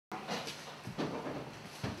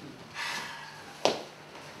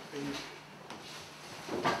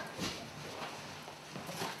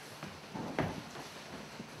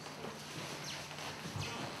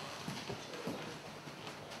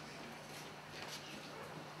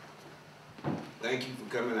thank you for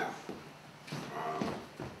coming out.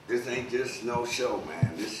 This ain't just no show,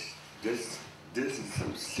 man. This is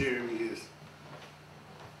some serious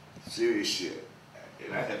shit.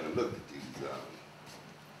 And I haven't looked at these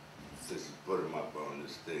since you put them up on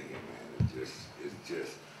this thing, man.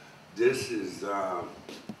 This is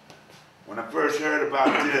when I first heard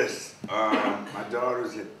about this, my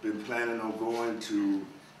daughters had been planning on going to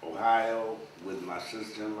Ohio with my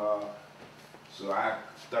sister-in-law, so I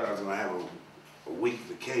thought I was gonna have a week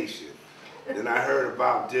vacation. Then I heard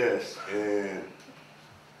about this, and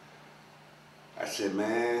I said,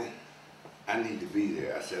 man, I need to be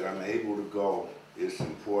there. I said, I'm able to go. It's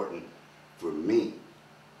important for me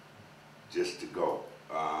just to go.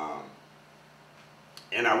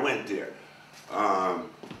 And I went there.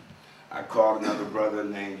 I called another brother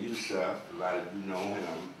named Yusuf, a lot of you know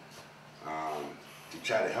him, to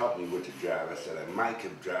try to help me with the drive. I said, I might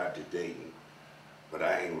could drive to Dayton, but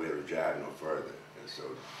I ain't able to drive no further. And so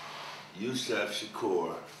Yusuf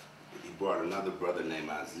Shakur, he brought another brother named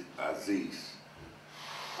Aziz.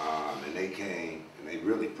 And they came, and they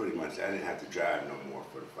really pretty much, I didn't have to drive no more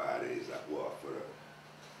for the 5 days, well, for the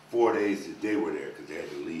 4 days that they were there, because they had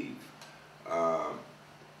to leave.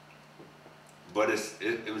 But it's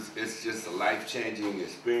just a life-changing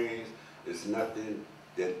experience. It's nothing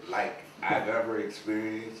that like I've ever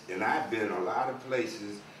experienced, and I've been a lot of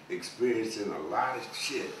places experiencing a lot of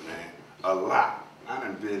shit, man, a lot. I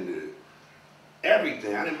done been to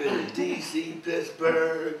everything. I done been to D.C.,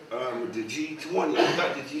 Pittsburgh, the G20. I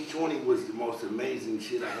thought the G20 was the most amazing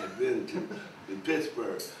shit I had been to in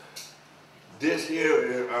Pittsburgh. This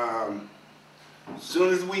here, as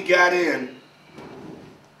soon as we got in,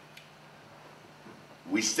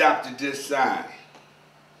 we stopped at this sign.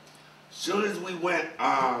 As soon as we went,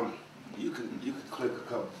 you can click a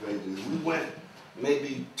couple pages. We went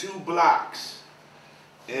maybe 2 blocks,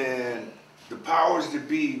 and the powers that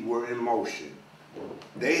be were in motion.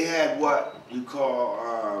 They had what you call,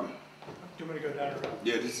 do you want me to go down the road?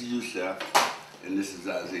 Yeah, this is Yusuf, and this is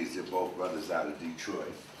Aziz. They're both brothers out of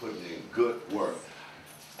Detroit, putting in good work.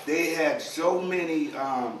 They had so many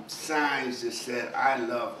signs that said, I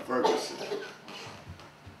love Ferguson.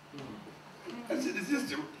 I said, is this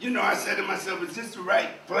the, I said to myself, is this the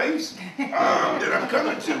right place that I'm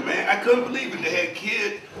coming to, man? I couldn't believe it. They had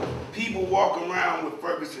people walking around with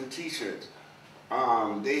Ferguson t-shirts.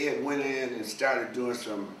 They had went in and started doing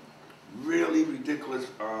some really ridiculous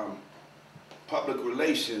public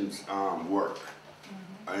relations work.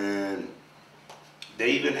 And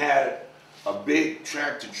they even had a big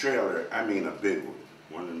tractor trailer, I mean a big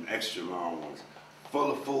one of them extra long ones,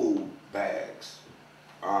 full of food bags.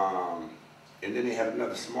 And then they had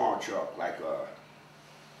another small truck, like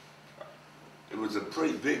it was a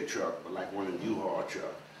pretty big truck, but like one of the U-Haul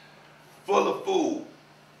trucks, full of food.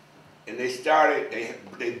 And they started,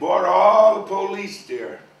 they brought all the police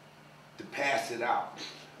there to pass it out,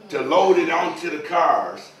 to load it onto the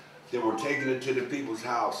cars that were taking it to the people's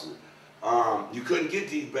houses. You couldn't get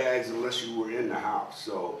these bags unless you were in the house.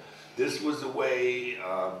 So this was a way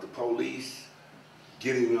of the police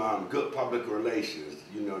getting good public relations,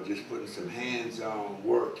 just putting some hands-on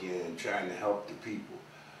work in, trying to help the people.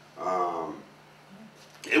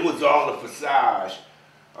 It was all a facade.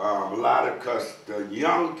 Because the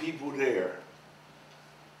young people there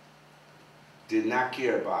did not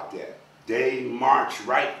care about that. They marched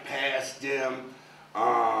right past them.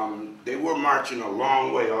 They were marching a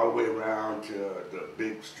long way, all the way around to the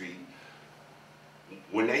big street.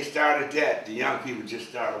 When they started that, the young people just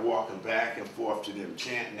started walking back and forth to them,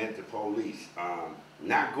 chanting at the police,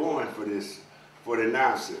 not going for the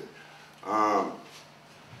nonsense.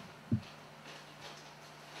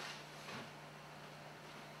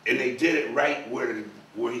 And they did it right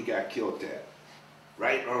where he got killed at,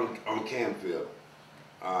 right on Campfield,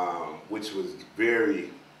 which was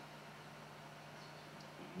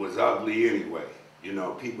ugly anyway.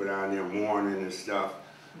 People down there mourning and stuff.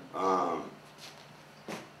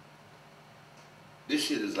 This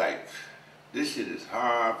shit is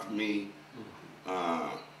hard for me.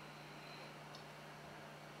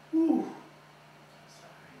 Whew.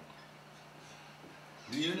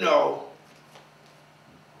 Do you know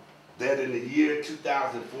that in the year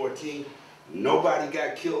 2014, nobody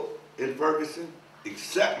got killed in Ferguson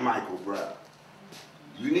except Michael Brown?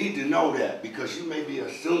 You need to know that, because you may be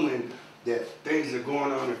assuming that things are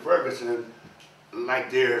going on in Ferguson like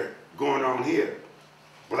they're going on here.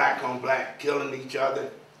 Black on black killing each other.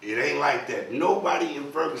 It ain't like that. Nobody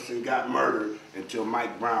in Ferguson got murdered until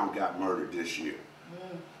Mike Brown got murdered this year.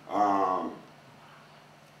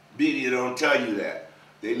 Media don't tell you that.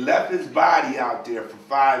 They left his body out there for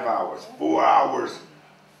 5 hours, 4 hours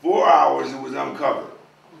 4 hours it was uncovered.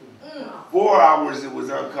 4 hours it was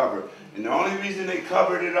uncovered. And the only reason they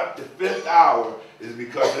covered it up to 5th hour is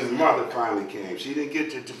because his mother finally came. She didn't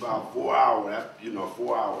get to about 4 hours,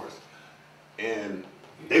 4 hours. And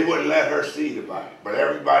they wouldn't let her see the body. But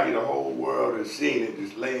everybody, the whole world has seen it,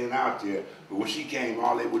 just laying out there. But when she came,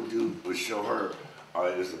 all they would do was show her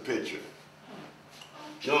as a picture.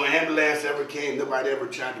 No ambulance ever came. Nobody ever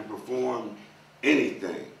tried to perform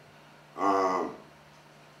anything.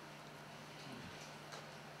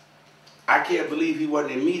 I can't believe he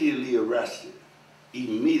wasn't immediately arrested.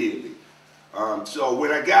 Immediately. So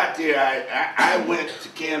when I got there, I went to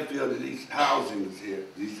Canfield to these housings here.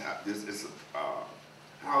 This is a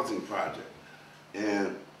housing project,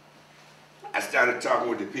 and I started talking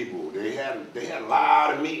with the people. They had a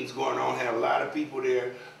lot of meetings going on. Had a lot of people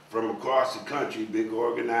there from across the country, big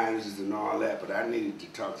organizers and all that. But I needed to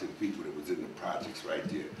talk to the people that was in the projects right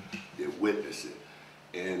there that witnessed it,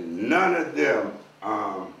 and none of them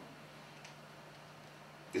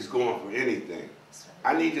is going for anything.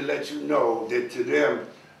 I need to let you know that to them,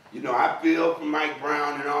 I feel for Mike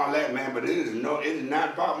Brown and all that, man, but it is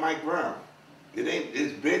not about Mike Brown.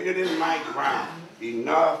 It's bigger than Mike Brown.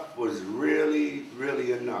 Enough was really,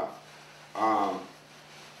 really enough.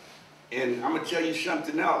 And I'm gonna tell you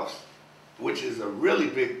something else, which is a really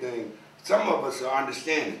big thing. Some of us are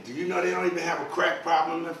understanding. Do you know they don't even have a crack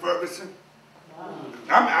problem in Ferguson? Wow.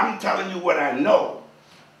 I'm telling you what I know.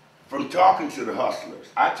 From talking to the hustlers.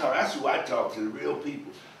 That's who I talk to, the real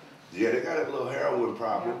people. Yeah, they got a little heroin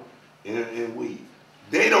problem and weed.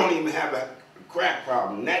 They don't even have a crack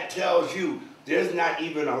problem. That tells you there's not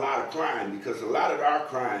even a lot of crime, because a lot of our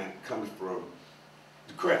crime comes from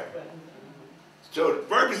the crack. So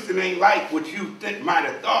Ferguson ain't like what you might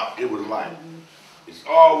have thought it was like. It's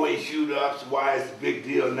always shoot-ups. Why it's a big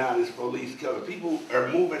deal now, this police killer. People are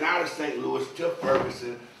moving out of St. Louis to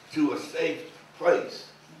Ferguson to a safe place.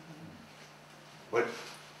 But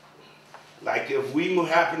like if we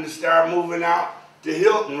happen to start moving out to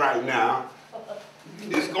Hilton right now,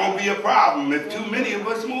 it's going to be a problem if too many of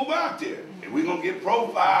us move out there. And we're going to get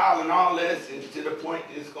profiled and all this, and to the point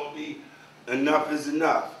it's going to be enough is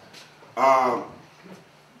enough.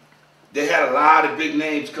 They had a lot of big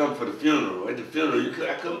names come for the funeral. At the funeral,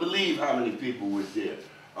 I couldn't believe how many people was there.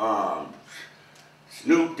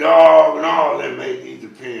 Snoop Dogg and all of them made these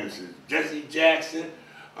appearances. Jesse Jackson.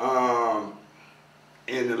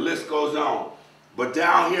 And the list goes on. But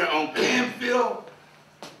down here on Canfield,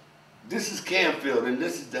 this is Canfield, and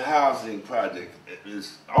this is the housing project.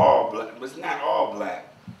 It's all black, but it's not all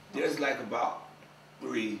black. There's like about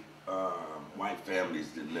 3 white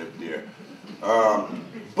families that live there.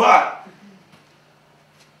 But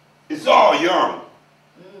it's all young.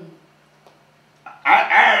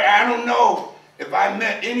 I don't know if I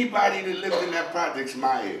met anybody that lived in that project's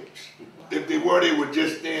my age. If they would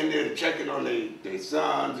just stand there checking on their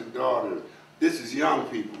sons and daughters. This is young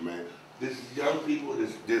people, man. This is young people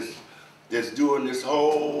that's doing this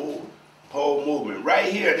whole movement. Right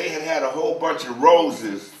here, they had a whole bunch of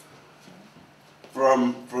roses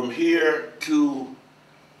from here to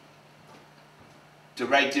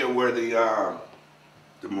right there where the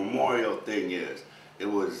memorial thing is. It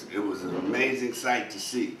was an amazing sight to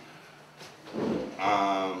see.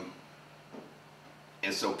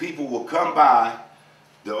 And so people will come by,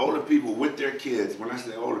 the older people with their kids. When I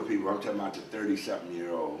say older people, I'm talking about the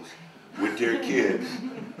 30-something-year-olds with their kids.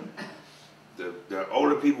 The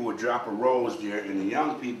older people would drop a rose there, and the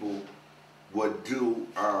young people would do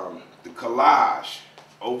the collage.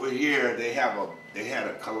 Over here, they had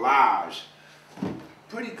a collage,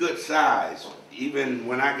 pretty good size. Even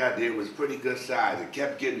when I got there, it was pretty good size. It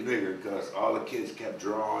kept getting bigger because all the kids kept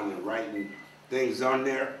drawing and writing things on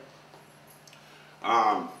there.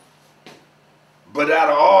 But out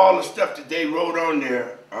of all the stuff that they wrote on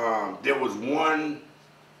there, there was one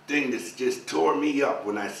thing that just tore me up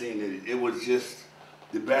when I seen it. It was just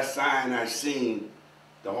the best sign I've seen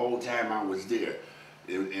the whole time I was there.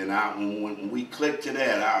 And when we click to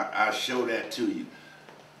that, I'll show that to you.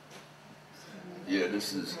 Yeah,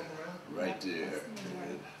 this is right there.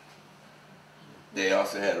 They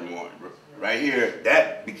also had a more right here.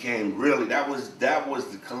 That became really that was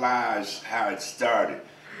the collage how it started.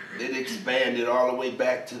 It expanded all the way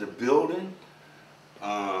back to the building,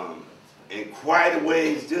 and quite a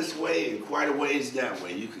ways this way and quite a ways that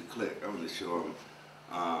way. You could click. I'm going to show them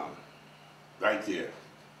right there.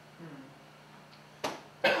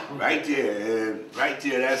 Right there, and right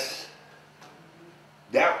there,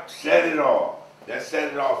 that said it all. That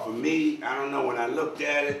said it all for me. I don't know, when I looked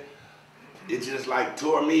at it, it just like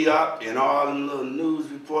tore me up, and all the little news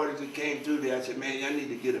reporters that came through there, I said, man, I need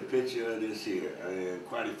to get a picture of this here. And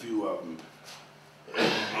quite a few of them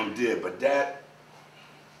did, but that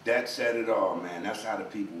said it all, man. That's how the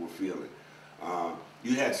people were feeling.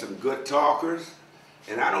 You had some good talkers,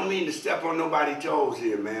 and I don't mean to step on nobody's toes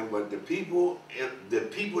here, man, but the people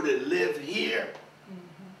that live here,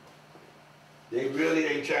 they really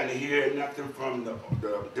ain't trying to hear nothing from them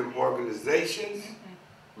organizations.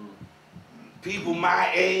 People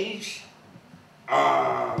my age,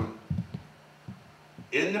 and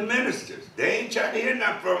the ministers. They ain't trying to hear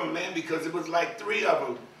nothing from them, man, because it was like 3 of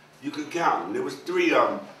them. You could count them. There was 3 of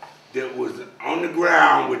them that was on the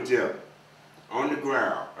ground with them. On the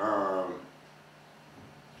ground.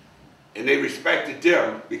 And they respected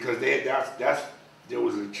them because there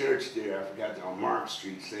was a church there, I forgot, on Mark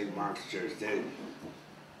Street, St. Mark's Church.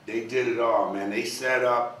 They did it all, man. They set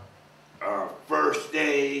up first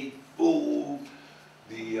aid, food,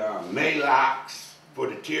 the Maylocks for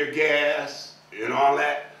the tear gas and all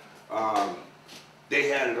that. They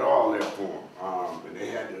had it all there for them. And they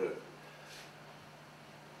had the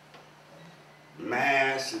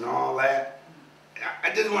mass and all that.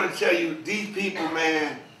 I just want to tell you, these people,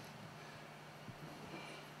 man,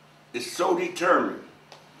 is so determined.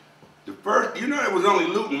 The first, you know, it was only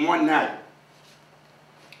looting one night.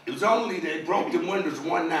 It was only, they broke the windows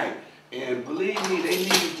one night. And believe me, they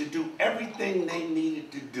needed to do everything they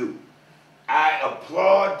needed to do. I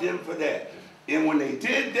applaud them for that. And when they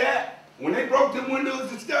did that, when they broke the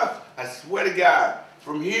windows and stuff, I swear to God,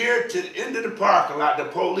 from here to the end of the parking lot, the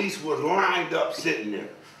police was lined up sitting there.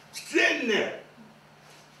 Sitting there.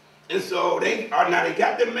 And so they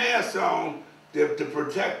got the masks on to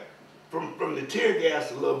protect from the tear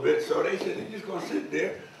gas a little bit, so they said they're just gonna sit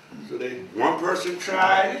there. So one person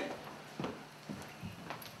tried it.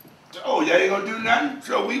 So, oh, y'all ain't gonna do nothing?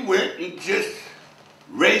 So we went and just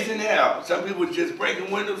raising hell. Some people just breaking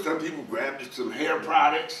windows, some people grabbed some hair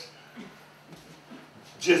products.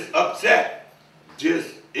 Just upset,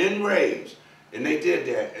 just enraged. And they did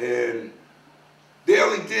that, and they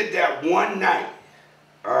only did that one night.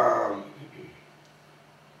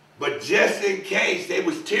 But just in case they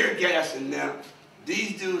was tear gassing them,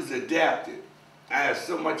 these dudes adapted. I have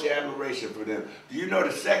so much admiration for them. Do you know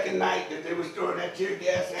the second night that they was throwing that tear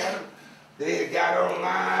gas at them, they had got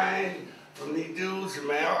online from these dudes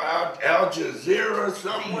from Al Jazeera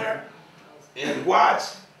somewhere and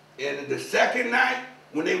watched. And the second night,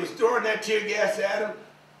 when they was throwing that tear gas at them,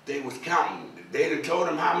 they was counting. They had told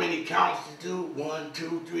them how many counts to do, 1,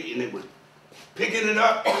 2, 3, and they was picking it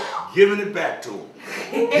up, giving it back to them.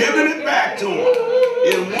 Giving it back to them.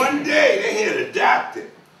 And one day, they had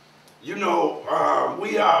adapted. You know,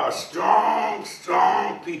 we are a strong,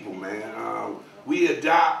 strong people, man. We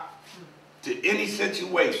adapt to any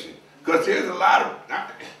situation. Because there's a lot of,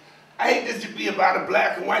 I hate this to be about a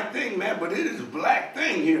black and white thing, man, but it is a black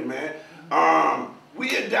thing here, man.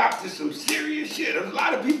 We adopted some serious shit. A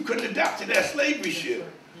lot of people couldn't adapt to that slavery shit.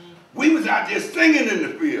 We was out there singing in the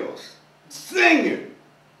fields. Singing.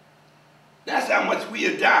 That's how much we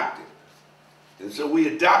adopted. And so we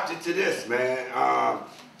adopted to this, man.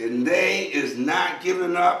 And they is not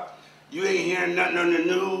giving up. You ain't hearing nothing on the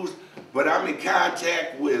news, but I'm in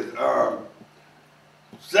contact with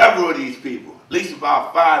several of these people. At least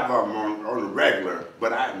about 5 of them on the regular.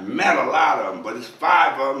 But I met a lot of them, but it's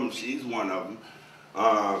 5 of them. She's one of them.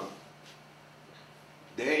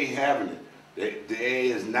 They ain't having it. They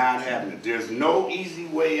is not having it. There's no easy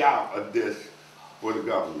way out of this for the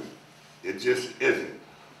government. It just isn't.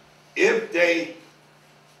 If they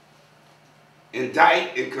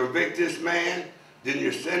indict and convict this man, then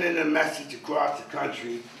you're sending a message across the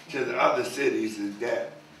country to the other cities is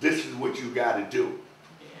that this is what you got to do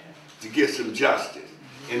to get some justice.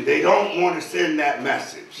 And they don't want to send that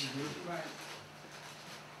message.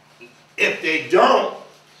 If they don't,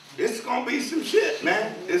 it's going to be some shit,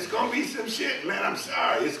 man. It's going to be some shit, man. I'm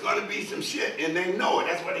sorry. It's going to be some shit, and they know it.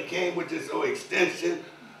 That's why they came with this whole extension,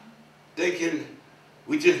 thinking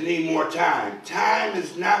we just need more time. Time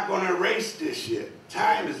is not going to erase this shit.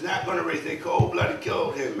 Time is not going to erase. They cold-blooded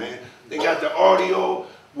killed him, man. They got the audio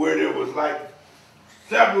where there was like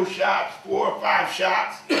several shots, 4 or 5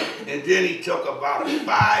 shots, and then he took about a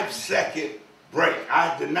 5-second break.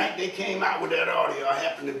 The night they came out with that audio, I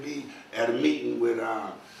happened to be at a meeting with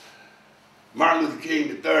Martin Luther King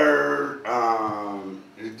III,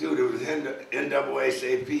 the dude that was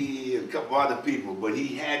NAACP, and a couple other people, but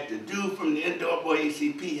he had the dude from the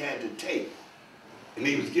NAACP had the tape, and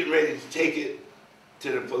he was getting ready to take it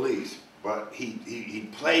to the police, but he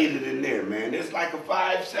played it in there, man. It's like a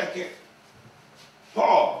 5-second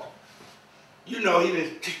pause. You know, he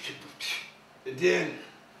just, And then,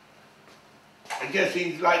 I guess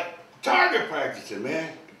he's like target practicing,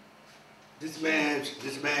 man. This man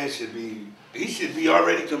should be, he should be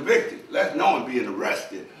already convicted, let alone being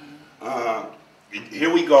arrested.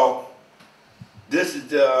 Here we go. This is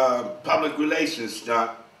the public relations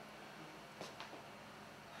stunt.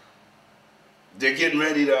 They're getting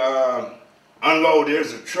ready to unload.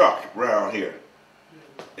 There's a truck around here.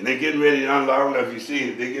 And they're getting ready to unload. I don't know if you've seen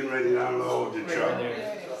it. They're getting ready to unload the truck.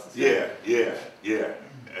 Yeah.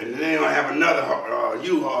 And then they're going to have another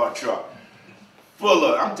U-Haul truck full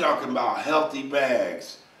of, I'm talking about healthy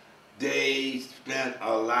bags. They spent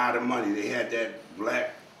a lot of money. They had that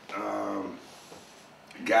black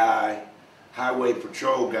guy, highway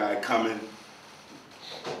patrol guy coming.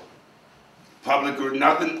 Public or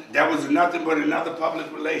nothing, that was nothing but another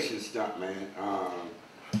public relations stunt, man.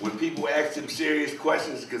 When people asked him serious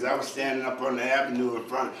questions, because I was standing up on the avenue in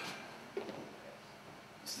front,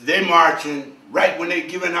 they marching right when they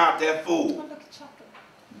giving out that food.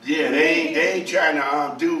 Yeah, they ain't trying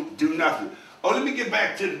to do nothing. Oh, let me get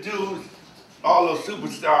back to the dudes, all those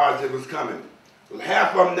superstars that was coming.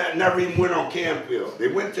 Half of them that never even went on Campfield. They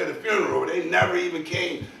went to the funeral, they never even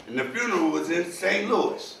came, and the funeral was in St.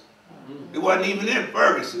 Louis. It wasn't even in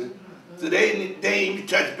Ferguson, so they didn't even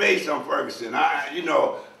touch base on Ferguson.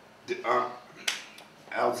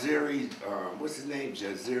 Alziri, what's his name?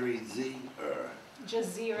 Jaziri Z?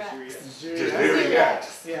 Jaziri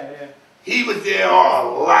X. Yeah. He was there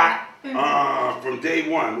all a lot from day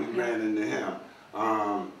one. We ran into him.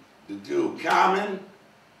 The dude Common,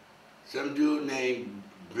 some dude named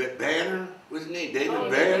Banner. What's his name?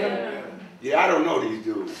 David Banner. Yeah, I don't know these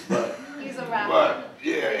dudes, but. He's a rapper. But,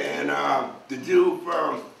 yeah, and the dude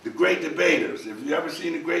from The Great Debaters. If you ever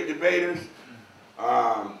seen The Great Debaters,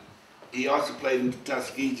 he also played in the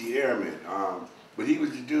Tuskegee Airmen. But he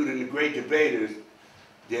was the dude in The Great Debaters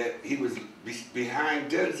that he was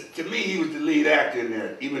behind Denzel. To me, he was the lead actor in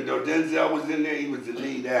there. Even though Denzel was in there, he was the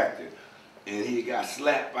lead actor. And he got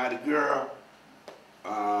slapped by the girl.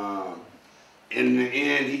 In the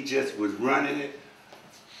end, he just was running it.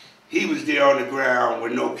 He was there on the ground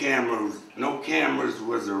with no cameras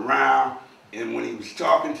was around, and when he was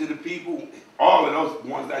talking to the people, all of those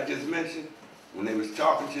ones I just mentioned, when they was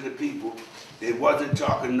talking to the people, they wasn't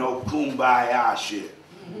talking no kumbaya shit.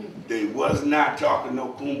 They was not talking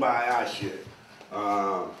no kumbaya shit.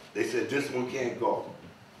 They said, this one can't go.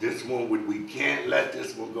 This one, we can't let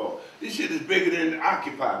this one go. This shit is bigger than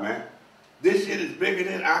Occupy, man. This shit is bigger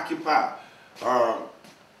than Occupy.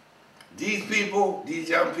 These people, these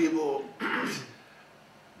young people,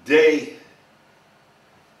 they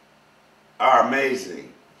are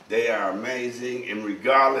amazing. They are amazing, and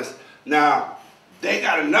regardless. Now, they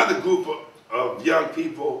got another group of young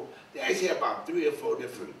people. They actually have about 3 or 4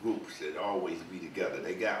 different groups that always be together.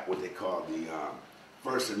 They got what they call the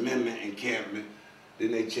First Amendment encampment.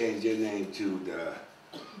 Then they changed their name to the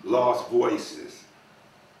Lost Voices.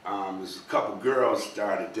 There's a couple girls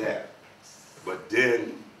started that. But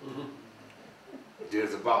then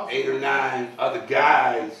there's about 8 or 9 other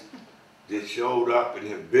guys that showed up and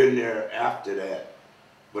have been there after that.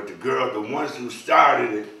 But the ones who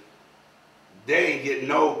started it, they ain't getting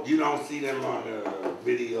no, you don't see them on the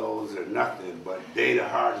videos or nothing, but they the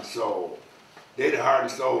heart and soul. They the heart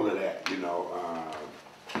and soul of that, you know.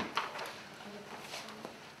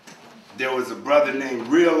 There was a brother named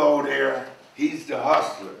Realo there. He's the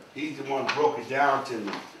hustler. He's the one who broke it down to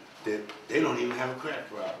me that they don't even have a crack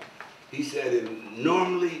problem. He said that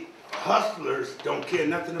normally hustlers don't care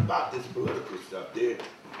nothing about this political stuff.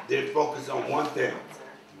 They're focused on one thing,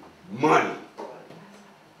 money.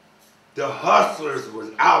 The hustlers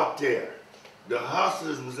was out there. The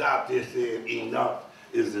hustlers was out there saying enough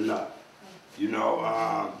is enough. You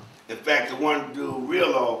know, in fact, the one dude,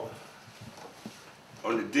 Realo,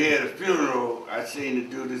 on the day of the funeral, I seen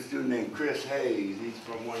this dude named Chris Hayes. He's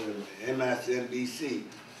from one of the MSNBC.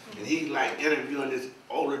 And he's like interviewing this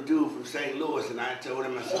older dude from St. Louis, and I told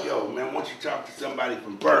him, I said, yo, man, why don't you talk to somebody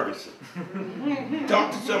from Ferguson?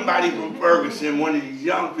 Talk to somebody from Ferguson, one of these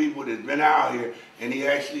young people that's been out here, and he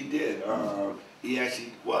actually did. He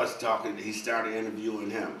actually was talking, he started interviewing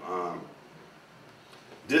him.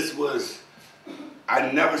 This was,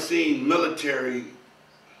 I'd never seen military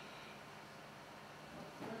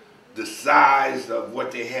the size of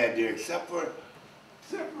what they had there, except for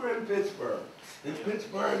in Pittsburgh. In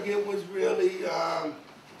Pittsburgh, it was really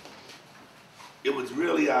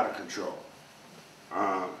out of control.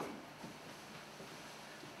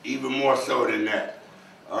 Even more so than that.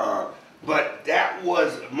 But that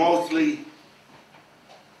was mostly,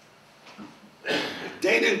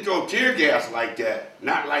 they didn't throw tear gas like that,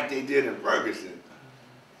 not like they did in Ferguson.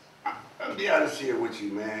 I'll be honest here with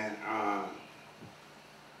you, man. A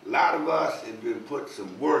lot of us have been put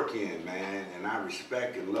some work in, man, and I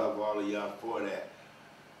respect and love all of y'all for that.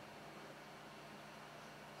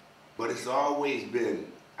 But it's always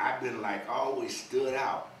been, I've been like, always stood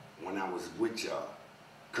out when I was with y'all,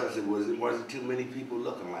 because it wasn't too many people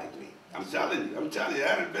looking like me. I'm telling you,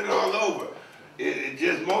 I've been all over. It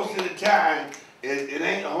just, most of the time, it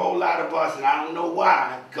ain't a whole lot of us, and I don't know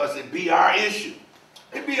why, because it be our issue.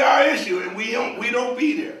 It be our issue, and we don't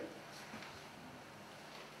be there.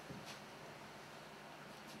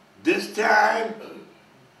 This time,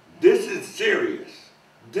 this is serious.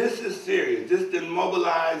 This is serious. This to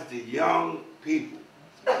mobilize the young people.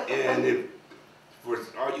 And if, for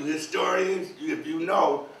all you historians, if you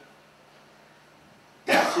know,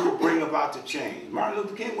 that's who bring about the change. Martin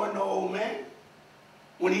Luther King wasn't no old man.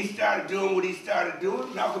 When he started doing what he started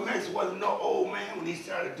doing, Malcolm X wasn't no old man when he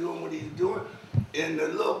started doing what he was doing. And the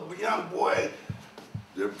little young boy,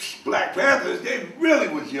 the Black Panthers, they really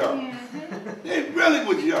was young. They really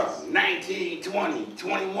was young. 19, 20,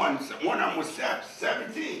 21. One of them was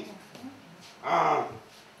 17.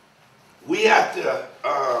 We have to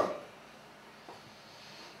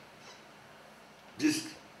just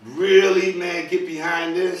really, man, get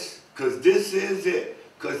behind this, because this is it.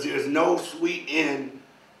 Because there's no sweet end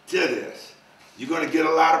to this. You're going to get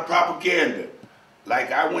a lot of propaganda.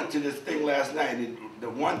 Like, I went to this thing last night, and the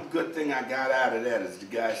one good thing I got out of that is the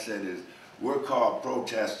guy said is, we're called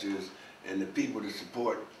protesters, and the people that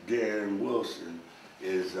support Darren Wilson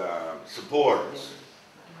is supporters.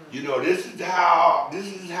 You know, this is how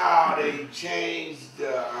they changed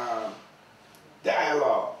the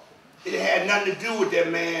dialogue. It had nothing to do with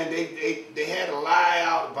that man. They had a lie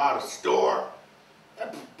out about a store.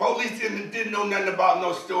 Police didn't know nothing about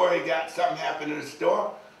no store. He got something happened in the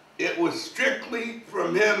store. It was strictly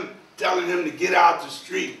from him telling him to get out the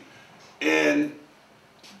street. And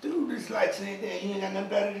dude is like saying that he ain't got nothing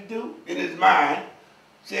better to do in his mind.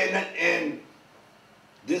 Saying that, and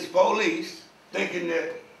this police thinking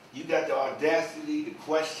that you got the audacity to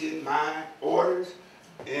question my orders.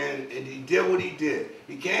 And he did what he did.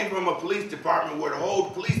 He came from a police department where the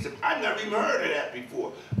whole police department, I'd never even heard of that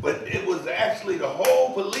before, but it was actually the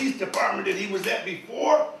whole police department that he was at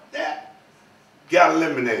before that got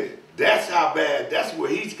eliminated. That's how bad, that's where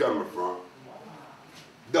he's coming from.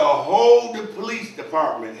 The police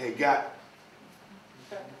department had got,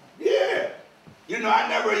 yeah. You know, I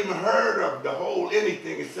never even heard of the whole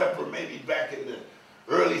anything except for maybe back in the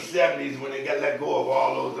early 70s when they got let go of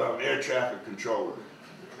all those air traffic controllers.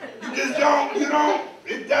 You just don't,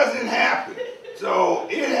 it doesn't happen. So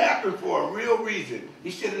it happened for a real reason. He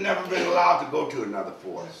should have never been allowed to go to another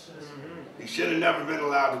force. He should have never been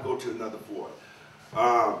allowed to go to another force.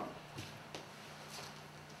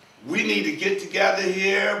 We need to get together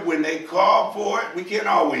here when they call for it. We can't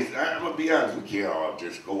always, I'm gonna be honest, we can't all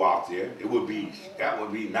just go out there. That would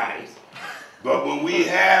be nice. But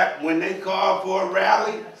when they call for a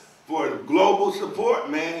rally, for global support,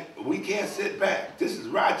 man, we can't sit back. This is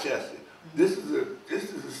Rochester. This is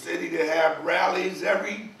a city that have rallies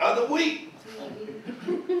every other week.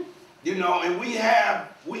 You know, and we have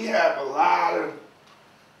a lot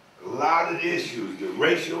of issues, the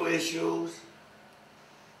racial issues,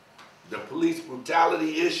 the police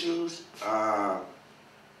brutality issues.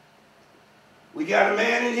 We got a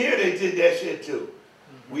man in here that did that shit too.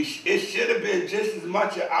 It should have been just as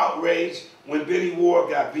much an outrage when Benny Ward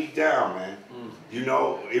got beat down, man. You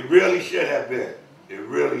know, it really should have been. It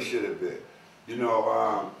really should have been. You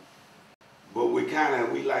know, but we're kind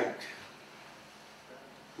of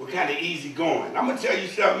easy going. I'm gonna tell you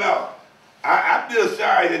something else. I feel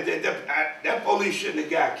sorry that police shouldn't have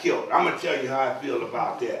got killed. I'm gonna tell you how I feel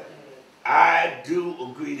about that. I do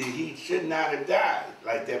agree that he should not have died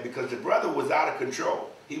like that because the brother was out of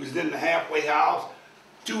control. He was in the halfway house.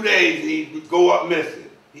 2 days he'd go up missing.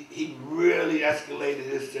 He really escalated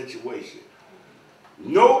his situation.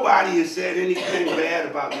 Nobody has said anything bad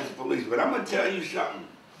about this police, but I'm going to tell you something.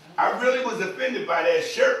 I really was offended by that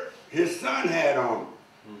shirt his son had on.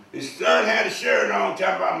 His son had a shirt on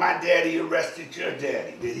talking about my daddy arrested your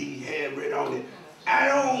daddy, that he had written on it.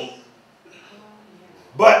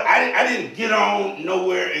 But I didn't get on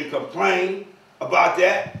nowhere and complain about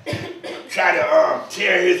that. Try to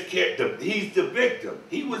tear his character. He's the victim.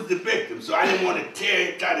 He was the victim. So I didn't want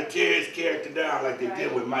to try to tear his character down like they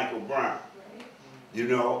did with Michael Brown. You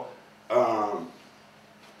know? But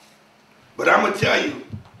I'm going to tell you,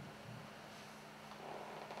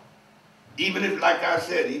 even if, like I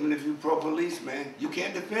said, even if you're pro-police, man, you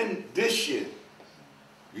can't defend this shit.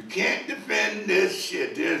 You can't defend this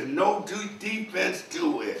shit. There's no defense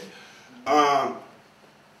to it.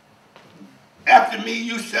 after me,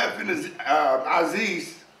 Yusef, and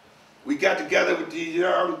Aziz, we got together with these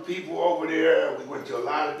young people over there. We went to a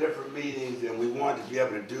lot of different meetings, and we wanted to be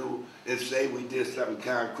able to do and say we did something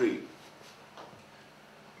concrete.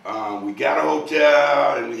 We got a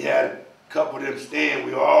hotel, and we had a couple of them staying.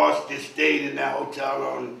 We all just stayed in that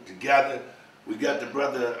hotel together. We got the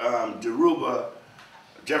brother Deruba,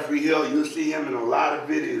 Jeffrey Hill. You'll see him in a lot of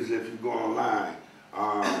videos if you go online.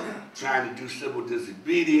 Trying to do civil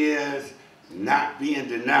disobedience, not being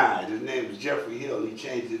denied. His name is Jeffrey Hill. He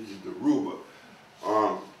changed it to Deruba.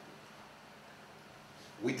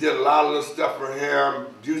 We did a lot of little stuff for him.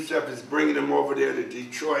 Yusef is bringing him over there to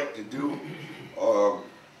Detroit to do a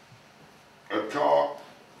talk.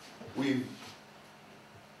 We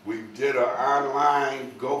did an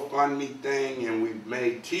online GoFundMe thing, and we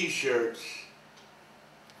made T-shirts,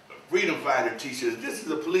 Freedom Fighter T-shirts. This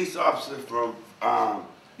is a police officer from,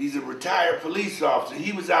 he's a retired police officer.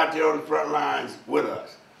 He was out there on the front lines with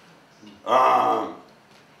us.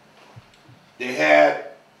 They had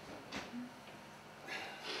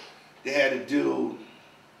a dude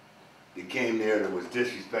that came there that was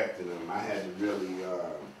disrespecting them. I had to really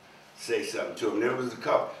say something to him. There was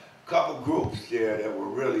a couple groups there that were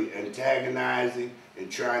really antagonizing and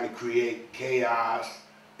trying to create chaos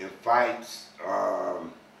and fights.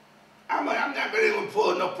 I'm not going to even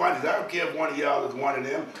pull no punches. I don't care if one of y'all is one of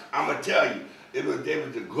them. I'm going to tell you, they was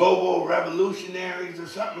the global revolutionaries or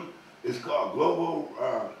something. It's called global,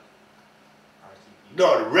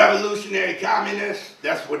 no, the revolutionary communists.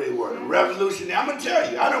 That's what they were, the revolutionary. I'm going to tell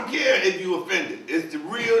you, I don't care if you offended. It's the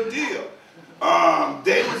real deal.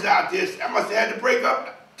 They was out there, I must have had to break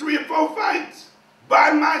up 3 or 4 fights.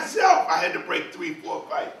 By myself, I had to break 3 or 4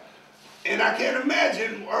 fights. And I can't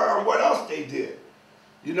imagine what else they did.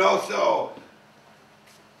 You know, so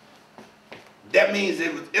that means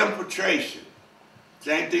it was infiltration.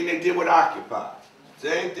 Same thing they did with Occupy.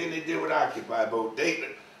 Same thing they did with Occupy. But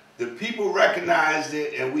the people recognized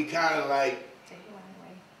it, and we kind of like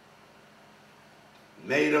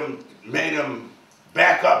made them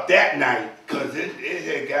back up that night, because it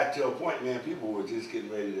had got to a point, man, people were just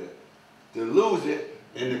getting ready to lose it,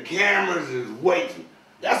 and the cameras is waiting.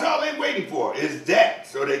 That's all they're waiting for, is that,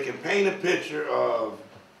 so they can paint a picture of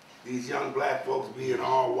these young black folks being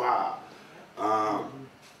all wild.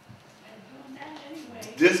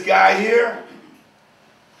 This guy here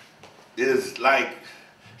is like,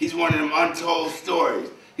 he's one of them untold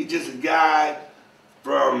stories. He's just a guy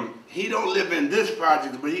from, he don't live in this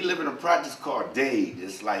project, but he live in a project called Dade.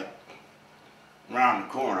 It's like around the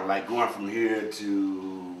corner, like going from here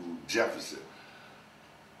to Jefferson.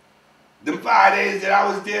 Them 5 days that I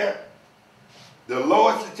was there, the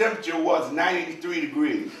lowest temperature was 93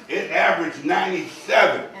 degrees. It averaged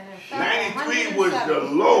 97. 93 was the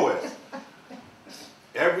lowest.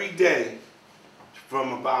 Every day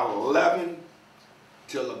from about 11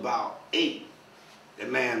 till about 8, the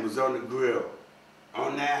man was on the grill,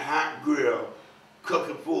 on that hot grill,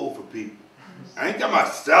 cooking food for people. I ain't talking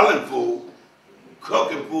about selling food,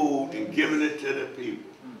 cooking food and giving it to the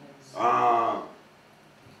people.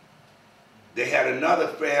 They had another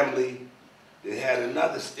family, they had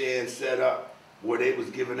another stand set up where they was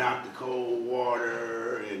giving out the cold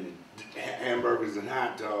water and hamburgers and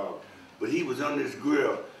hot dogs. But he was on this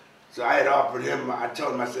grill. So I had offered him, I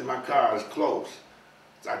told him, I said, my car is close.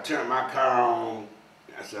 So I turned my car on.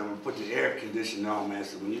 I said, I'm going to put the air conditioner on, man.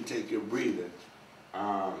 So when you take your breather,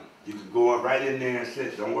 you can go right in there and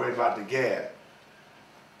sit. Don't worry about the gas.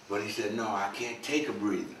 But he said, no, I can't take a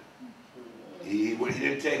breather. He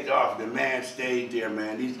didn't take off. The man stayed there,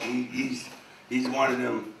 man. He's one of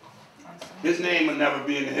them. His name will never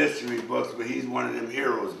be in the history books, but he's one of them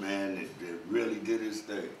heroes, man, that really did his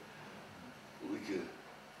thing. We could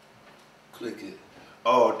click it.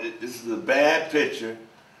 Oh, this is a bad picture,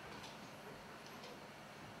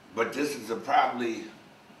 but this is probably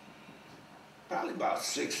about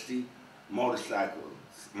 60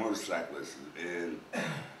 motorcyclists, and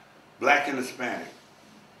black and Hispanic.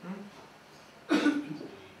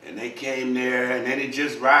 And they came there, and then they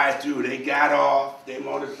just ride through. They got off their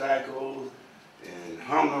motorcycles and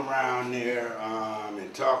hung around there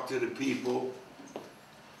and talked to the people.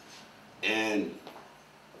 And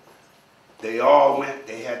they all went,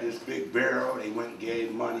 they had this big barrel, they went and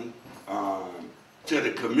gave money to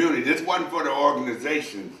the community. This wasn't for the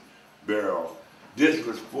organization's barrel. This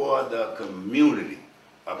was for the community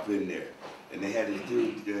up in there. And they had this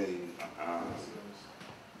dude,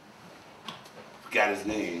 forgot his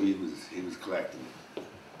name, he was collecting it.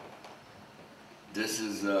 This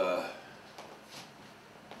is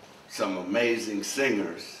some amazing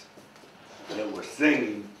singers that were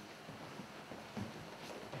singing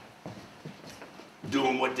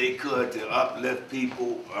doing what they could to uplift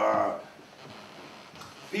people.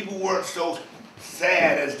 People weren't so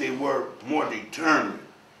sad as they were more determined.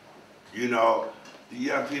 You know, the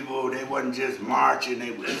young people, they wasn't just marching,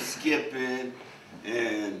 they were skipping,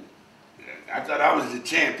 and I thought I was the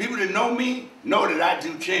champ. People that know me know that I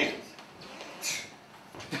do chants.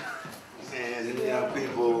 Man,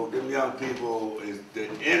 them young people, is the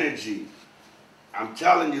energy. I'm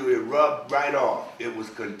telling you, it rubbed right off. It was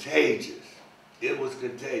contagious. It was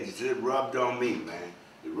contagious. It rubbed on me, man.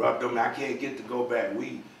 It rubbed on me. I can't get to go back.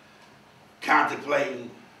 We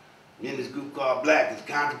contemplating, me and this group called Black is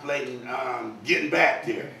contemplating getting back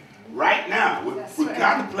there. Right now, we're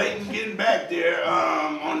contemplating getting back there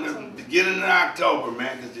on the beginning of October,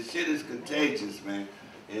 man, because the shit is contagious, man.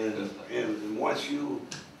 And once you,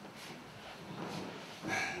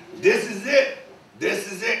 this is it.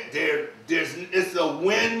 This is it. It's a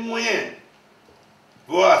win-win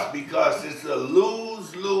for us because it's a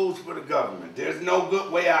lose-lose for the government. There's no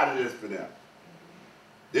good way out of this for them.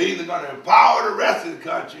 They're either going to empower the rest of the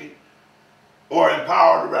country or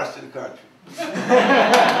empower the rest of the country.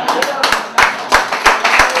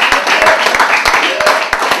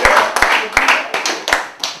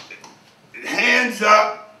 Hands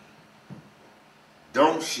up,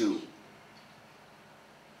 don't shoot.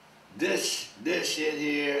 This shit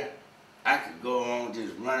here, I could go on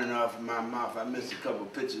just running off of my mouth. I missed a couple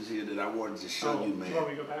pictures here that I wanted to show you, man. Do you want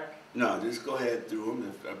me to go back? No, just go ahead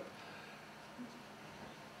through them.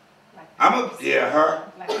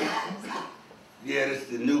 Yeah, this is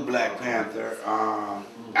the new Black Panther.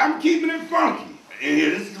 I'm keeping it funky. And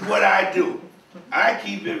this is what I do. I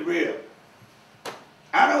keep it real.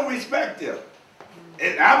 I don't respect them.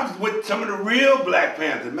 And I was with some of the real Black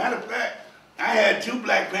Panthers. Matter of fact, I had 2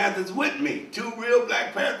 Black Panthers with me. 2 real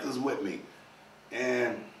Black Panthers with me.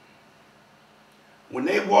 And when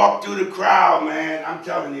they walked through the crowd, man, I'm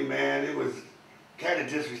telling you, man, it was kind of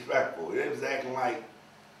disrespectful. It was acting like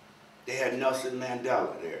they had Nelson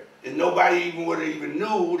Mandela there. And nobody even would have even knew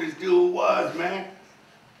who this dude was, man.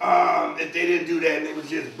 If they didn't do that, and they was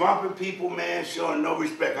just bumping people, man, showing no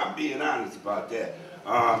respect. I'm being honest about that.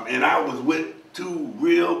 And I was with 2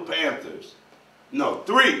 real Panthers. No,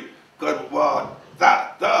 3. Because, well,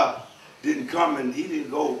 Tha didn't come and he didn't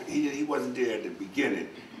go, he wasn't there at the beginning.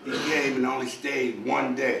 He came and only stayed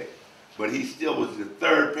 1 day. But he still was the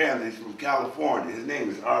 3rd Panther. He's from California. His name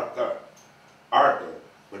is Arthur,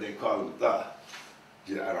 but they call him Tha.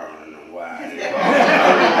 I don't know why they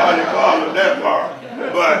call him that part.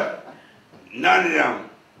 But none of them,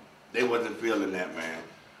 they wasn't feeling that, man.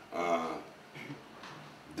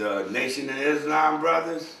 The Nation of Islam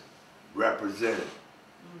brothers represented.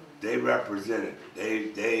 They represented.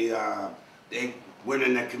 They went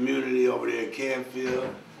in that community over there in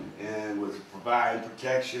Canfield and was providing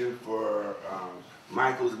protection for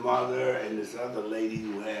Michael's mother and this other lady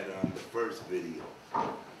who had the first video.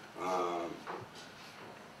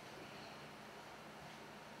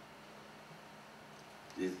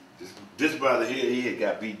 This brother here, he had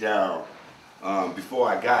got beat down before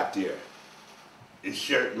I got there. His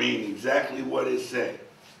shirt means exactly what it said.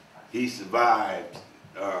 He survived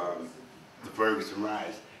the Ferguson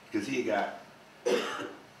riots because he got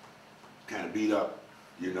kind of beat up,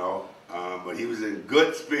 you know, but he was in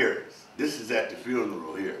good spirits. This is at the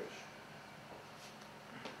funeral here.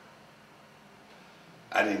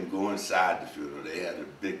 I didn't go inside the funeral. They had a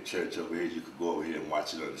big church over here. You could go over here and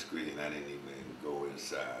watch it on the screen. I didn't even go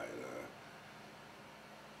inside.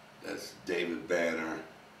 That's David Banner,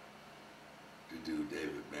 the dude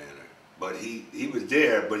David Banner. But he was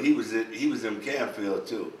there, but he was in Canfield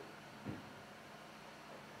too.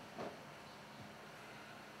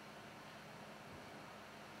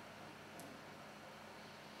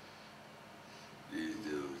 These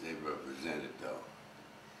dudes, they represented though.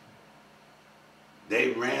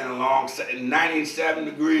 They ran alongside, 97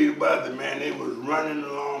 degrees weather, man. They was running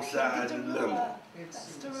alongside the limo.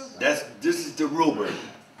 This is the Ruber.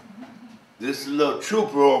 This is a little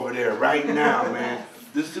trooper over there right now, man.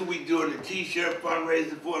 This is who we doing the t-shirt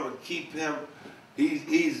fundraiser for to keep him.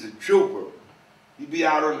 He's a trooper. He be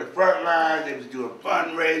out on the front line. They was doing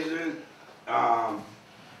fundraisers.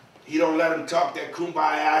 He don't let them talk that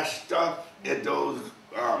kumbaya stuff at those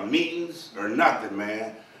meetings or nothing,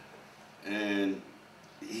 man. And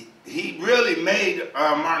he really made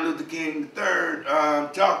Martin Luther King III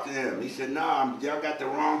talk to him. He said, "Nah, y'all got the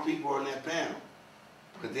wrong people on that panel."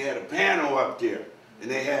 Because they had a panel up there,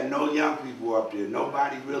 and they had no young people up there.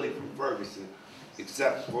 Nobody really from Ferguson,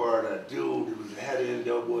 except for the dude who was the head of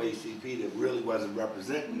NAACP that really wasn't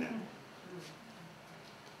representing them.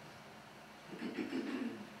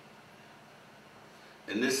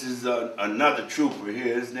 And this is another trooper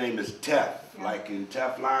here. His name is Sept, like in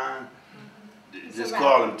Teflon. Just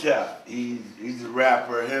call him Sept. He's a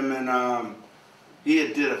rapper. Him and he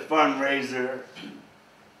had did a fundraiser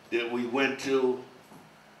that we went to.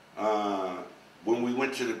 When we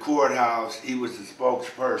went to the courthouse, he was the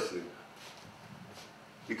spokesperson.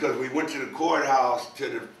 Because we went to the courthouse, to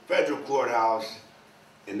the federal courthouse,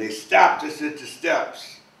 and they stopped us at the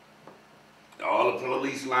steps. All the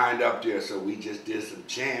police lined up there, so we just did some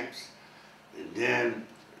chants. And then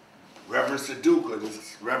Reverend Saduka,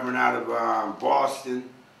 this reverend out of Boston,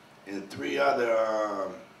 and 3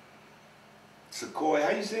 other, Sequoia,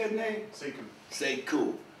 how you say his name?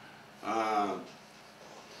 Sekou.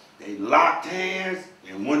 They locked hands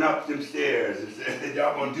and went up them stairs and said,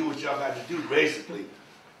 y'all gonna do what y'all got to do, basically.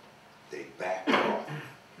 They backed off.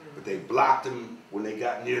 But they blocked them when they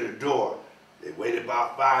got near the door. They waited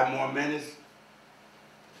about 5 more minutes,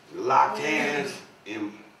 locked hands,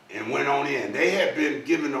 and went on in. They had been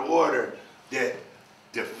given the order that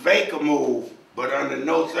to fake a move, but under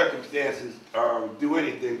no circumstances do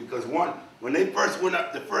anything, because when they first went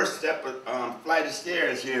up the first step of flight of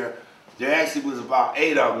stairs here, there actually was about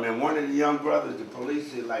 8 of them, and one of the young brothers, the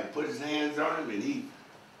police had like put his hands on him, and he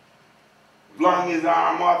flung his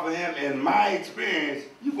arm off of him. In my experience,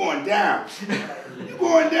 you going down. You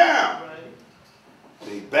going down.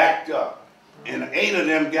 They backed up, and 8 of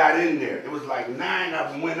them got in there. It was like 9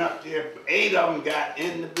 of them went up there, 8 of them got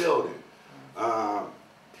in the building.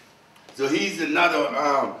 So he's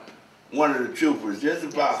another one of the troopers. Just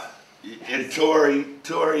about, and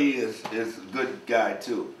Tori is a good guy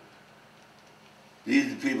too. These are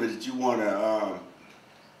the people that you want to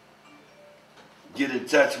get in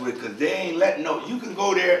touch with, because they ain't letting no, you can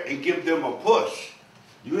go there and give them a push.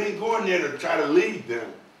 You ain't going there to try to lead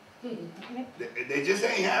them. They just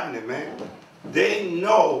ain't having it, man. They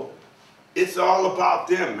know it's all about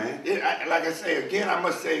them, man. Like I say, again, I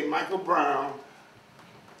must say, Michael Brown,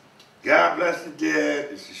 God bless the dead.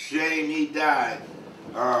 It's a shame he died.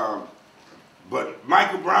 But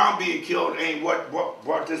Michael Brown being killed ain't what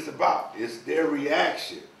brought this about. It's their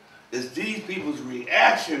reaction. It's these people's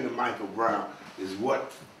reaction to Michael Brown is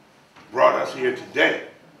what brought us here today.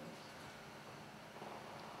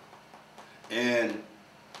 And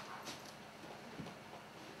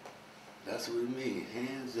that's what we mean.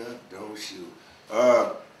 Hands up, don't shoot.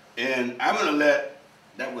 And I'm gonna let,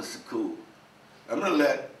 that was cool. I'm gonna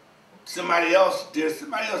let somebody else, there's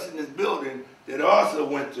somebody else in this building that also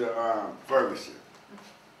went to Ferguson.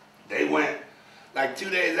 They went, like 2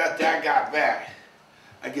 days after I got back,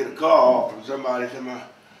 I get a call from somebody saying,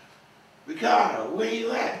 Ricardo, where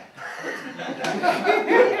you at?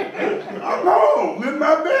 I'm home, in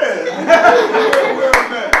my bed. Where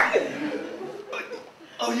I'm at?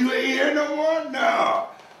 Oh, you ain't here no more? No.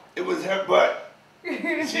 It was her, but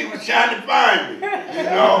she was trying to find me, you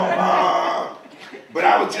know. But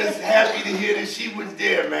I was just happy to hear that she was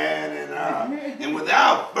there, man. And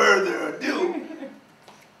without further ado,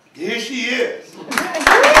 here she is.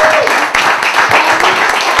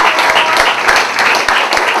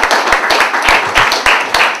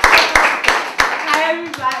 Hi,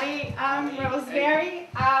 everybody. I'm Rosemary.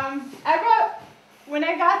 When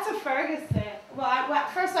I got to Ferguson,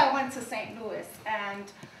 first I went to St. Louis,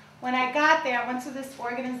 and when I got there, I went to this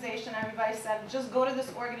organization. Everybody said, just go to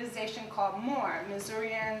this organization called MORE,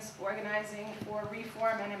 Missourians Organizing for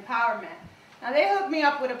Reform and Empowerment. Now, they hooked me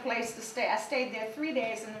up with a place to stay. I stayed there 3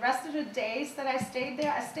 days, and the rest of the days that I stayed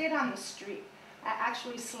there, I stayed on the street. I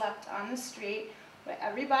actually slept on the street with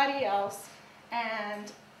everybody else,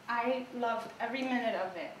 and I loved every minute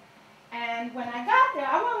of it. And when I got there,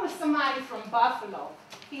 I went with somebody from Buffalo.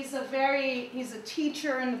 He's a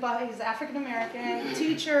teacher in he's an African-American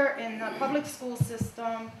teacher in the public school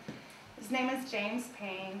system. His name is James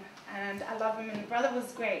Payne, and I love him, and the brother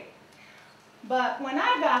was great. But when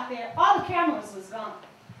I got there, all the cameras was gone.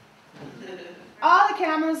 All the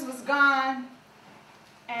cameras was gone,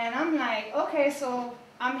 and I'm like, okay, so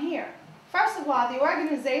I'm here. First of all, the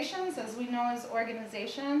organizations, as we know as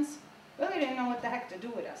organizations, really didn't know what the heck to do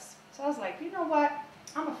with us. So I was like, you know what?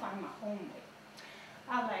 I'm going to find my own way.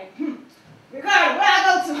 I'm like, Ricardo, where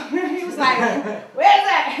I go to? He was like, where's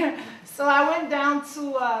that? So I went down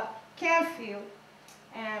to Canfield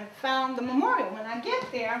and found the memorial. When I get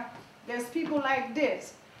there, there's people like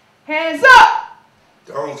this. Hands up!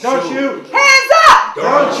 Don't shoot! Hands up!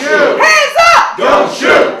 Don't shoot! Hands up! Don't shoot!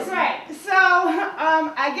 That's right. So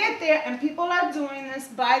I get there and people are doing this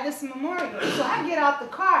by this memorial. So I get out the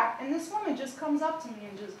car and this woman just comes up to me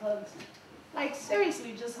and just hugs me. Like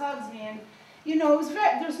seriously, just hugs me. And you know, it was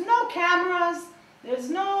there's no cameras, there's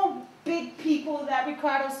no big people that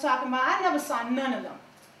Ricardo's talking about. I never saw none of them.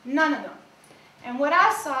 None of them. And what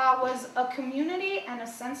I saw was a community and a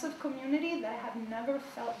sense of community that I have never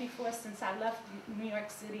felt before since I left New York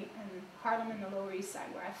City and Harlem and the Lower East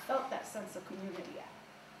Side, where I felt that sense of community at.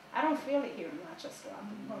 I don't feel it here in Rochester.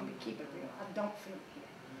 I'm going to keep it real. I don't feel it here.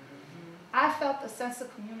 I felt a sense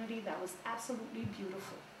of community that was absolutely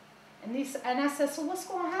beautiful. And I said, so what's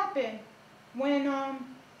going to happen when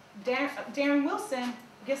Darren Wilson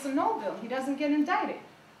gets a no bill? He doesn't get indicted.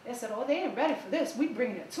 They said, oh, they ain't ready for this. We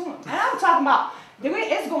bringing it to him. And I'm talking about,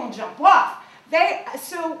 it's going to jump off.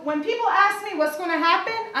 So when people ask me what's going to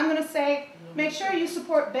happen, I'm going to say, make sure you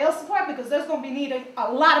support bail support, because there's going to be needed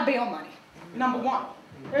a lot of bail money, number one.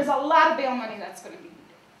 There's a lot of bail money that's going to be needed.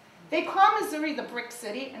 They call Missouri the Brick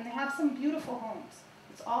City, and they have some beautiful homes.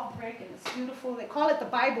 It's all brick, and it's beautiful. They call it the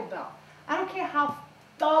Bible Belt. I don't care how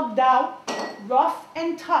thugged out, rough,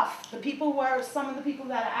 and tough the people were. Some of the people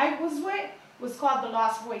that I was with was called the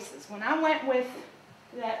Lost Voices. When I went with,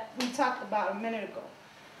 that we talked about a minute ago,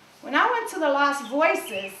 when I went to the Lost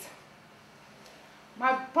Voices,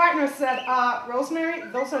 my partner said, Rosemary,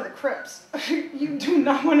 those are the Crips. You do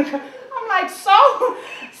not want to go. I'm like, so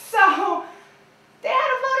they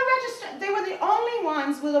had a voter registration. They were the only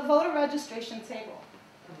ones with a voter registration table.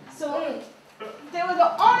 So they were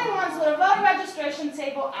the only ones with a voter registration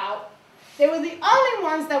table out. They were the only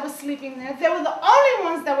ones that were sleeping there. They were the only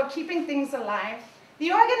ones that were keeping things alive.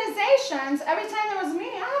 The organizations, every time there was a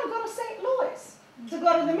meeting, I had to go to St. Louis to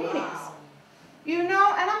go to the meetings. Wow. You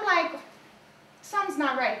know, and I'm like, something's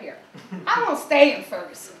not right here. I'm going to stay in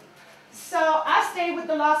Ferguson. So I stayed with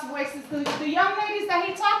the Lost Voices. The young ladies that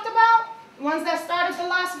he talked about, the ones that started the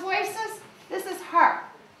Lost Voices, this is her.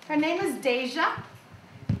 Her name is Deja.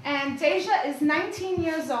 And Deja is 19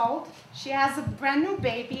 years old. She has a brand new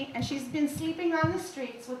baby, and she's been sleeping on the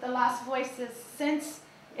streets with the Lost Voices since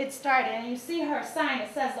it started. And you see her sign, it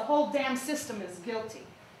says the whole damn system is guilty.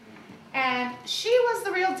 And she was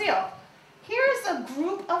the real deal. Here's a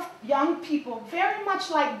group of young people, very much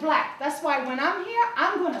like Black. That's why when I'm here,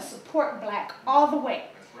 I'm going to support Black all the way.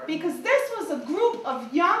 Because this was a group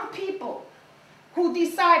of young people who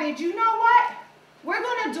decided, you know what? We're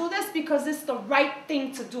going to do this because it's the right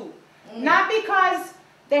thing to do. Not because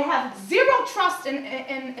they have zero trust in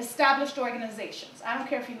established organizations. I don't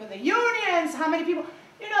care if you were the unions, how many people,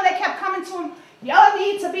 you know, they kept coming to them, y'all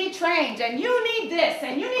need to be trained, and you need this,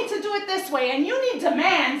 and you need to do it this way, and you need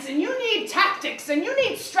demands, and you need tactics, and you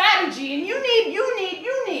need strategy, and you need.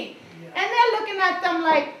 Yeah. And they're looking at them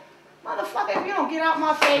like, motherfucker, if you don't get out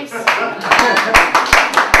my face.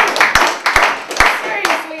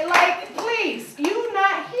 Seriously, like, please, you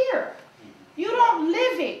not here. You don't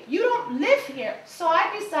live it. You don't live here. So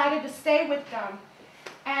I decided to stay with them.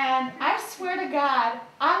 And I swear to God,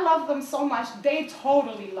 I love them so much, they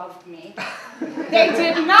totally loved me. They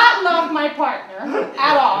did not love my partner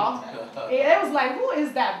at all. It was like, who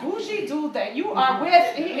is that bougie dude that you are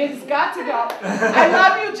with? He has got to go. I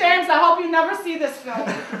love you, James. I hope you never see this film.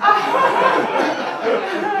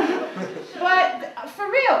 But for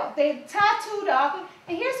real, they tattooed up.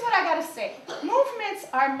 And here's what I got to say. Movements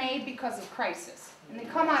are made because of crisis. And they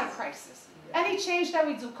come out of crisis. Any change that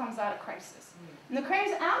we do comes out of crisis. And the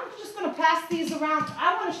crazy, I'm just going to pass these around.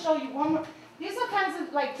 I want to show you one more. These are kinds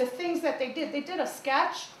of like the things that they did. They did a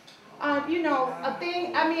sketch, you know, a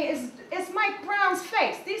thing. I mean, it's Mike Brown's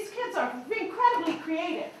face. These kids are incredibly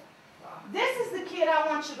creative. This is the kid I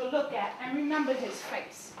want you to look at and remember his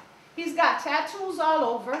face. He's got tattoos all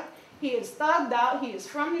over. He is thugged out. He is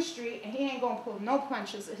from the street, and he ain't going to pull no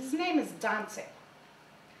punches. His name is Dante.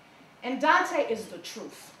 And Dante is the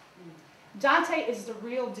truth. Dante is the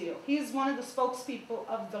real deal. He is one of the spokespeople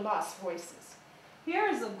of the Lost Voices. Here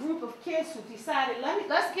is a group of kids who decided,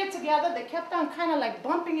 let's get together. They kept on kind of like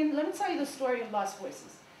bumping in. Let me tell you the story of Lost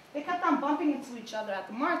Voices. They kept on bumping into each other at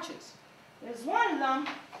the marches. There's one of them,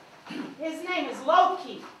 his name is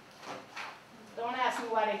Low-Key. Don't ask me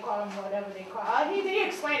why they call him whatever they call him. He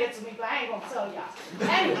explained it to me, but I ain't going to tell y'all.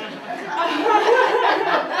 Anyway.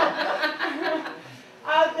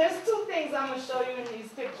 There's two things I'm going to show you in these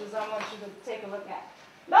pictures I want you to take a look at.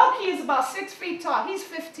 Low-Key is about 6 feet tall. He's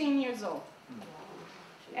 15 years old.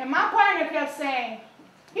 And my partner kept saying,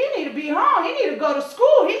 he need to be home. He need to go to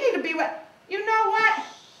school. He need to be with. You know what?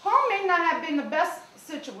 Home may not have been the best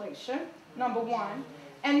situation, number one.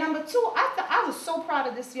 And number two, I was so proud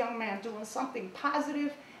of this young man doing something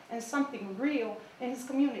positive and something real in his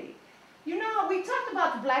community. You know, we talked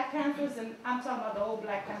about the Black Panthers, and I'm talking about the old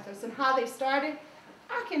Black Panthers and how they started.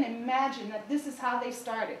 I can imagine that this is how they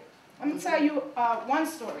started. Let me tell you one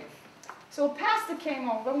story. So a pastor came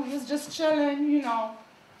over. We was just chilling, you know,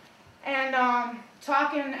 and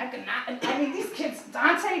talking. I mean, these kids,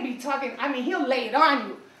 Dante be talking. I mean, he'll lay it on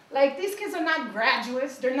you. Like, these kids are not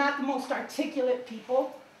graduates. They're not the most articulate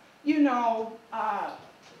people, you know.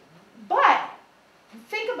 But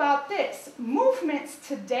think about this. Movements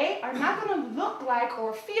today are not going to look like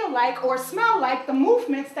or feel like or smell like the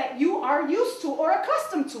movements that you are used to or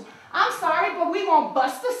accustomed to. I'm sorry, but we're going to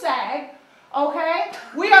bust the sag, okay?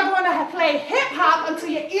 We are going to play hip-hop until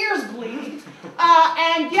your ears bleed.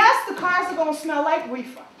 And yes, the cars are going to smell like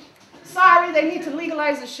reefer. Sorry, they need to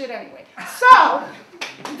legalize this shit anyway. So,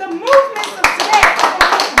 the movements of today are going to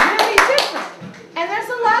look really different. And there's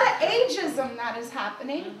a lot of ageism that is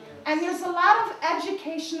happening. And there's a lot of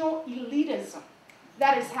educational elitism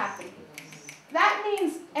that is happening. That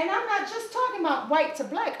means, and I'm not just talking about white to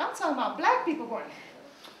black, I'm talking about black people going,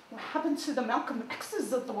 what happened to the Malcolm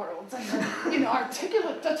X's of the world? And the, you know,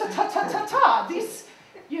 articulate, ta-ta-ta-ta-ta-ta. These,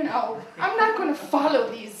 you know, I'm not going to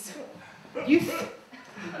follow these youth.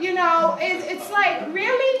 You know, it's like,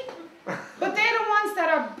 really? But they're the ones that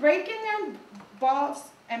are breaking their balls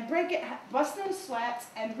and busting sweats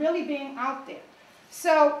and really being out there.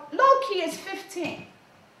 So, low-key is 15.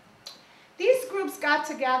 These groups got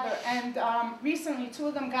together, and recently 2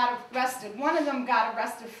 of them got arrested. 1 of them got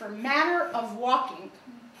arrested for manner of walking.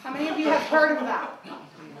 How many of you have heard of that?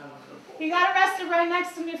 He got arrested right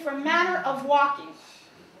next to me for manner of walking.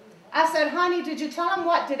 I said, honey, did you tell him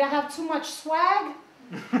what? Did I have too much swag?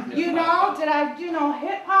 You know, did I, you know,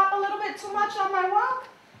 hip-hop a little bit too much on my walk?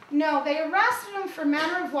 No, they arrested him for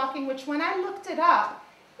manner of walking, which when I looked it up,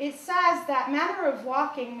 it says that manner of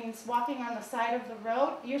walking means walking on the side of the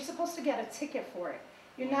road. You're supposed to get a ticket for it.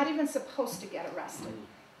 You're not even supposed to get arrested.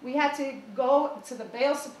 We had to go to the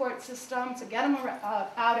bail support system to get them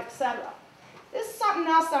out, etc. This is something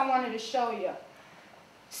else I wanted to show you.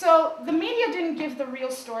 So the media didn't give the real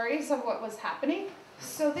stories of what was happening.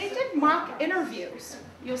 So they did mock interviews.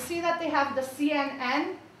 You'll see that they have the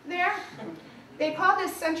CNN there. They call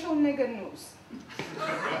this Central Nigga News.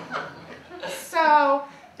 So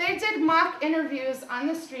they did mock interviews on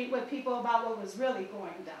the street with people about what was really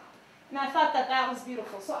going down. And I thought that that was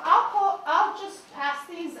beautiful. So I'll just pass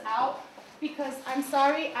these out because I'm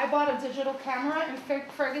sorry, I bought a digital camera in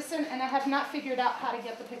Ferguson and I have not figured out how to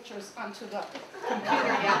get the pictures onto the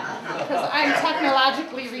computer yet because I'm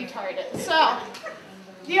technologically retarded. So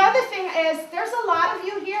the other thing is there's a lot of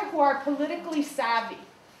you here who are politically savvy.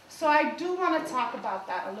 So I do want to talk about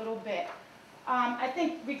that a little bit. I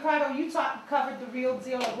think, Ricardo, you covered the real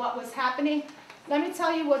deal of what was happening. Let me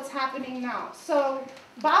tell you what's happening now. So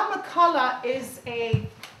Bob McCullough is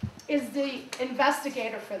the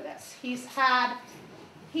investigator for this. He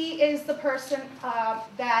is the person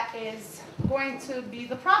that is going to be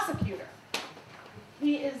the prosecutor.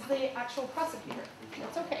 He is the actual prosecutor.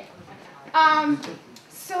 That's okay.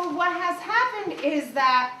 So what has happened is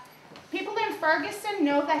that people in Ferguson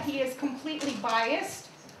know that he is completely biased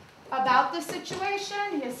about the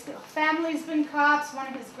situation. His family's been cops. One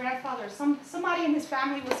of his grandfathers, somebody in his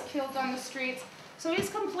family was killed on the streets. So he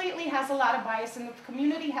completely has a lot of bias, and the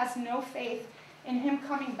community has no faith in him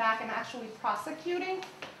coming back and actually prosecuting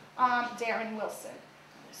Darren Wilson.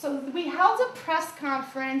 So we held a press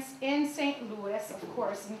conference in St. Louis, of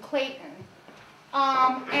course, in Clayton.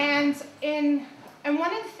 And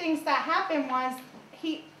one of the things that happened was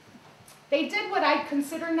they did what I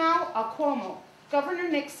consider now a Cuomo. Governor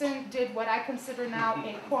Nixon did what I consider now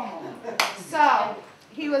a Cuomo. So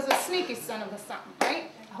he was a sneaky son of a something,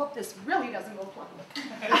 right? I hope this really doesn't go public.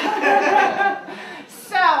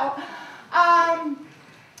 So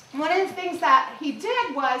one of the things that he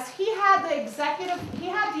did was he had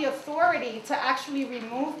the authority to actually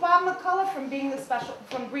remove Bob McCullough from being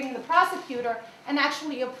the prosecutor and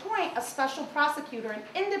actually appoint a special prosecutor, an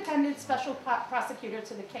independent special prosecutor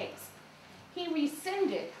to the case. He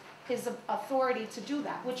rescinded his authority to do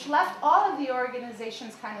that, which left all of the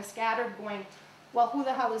organizations kind of scattered going, well, who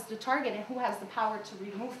the hell is the target and who has the power to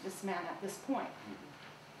remove this man at this point?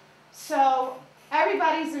 So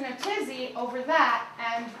everybody's in a tizzy over that,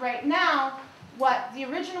 and right now, what the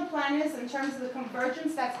original plan is in terms of the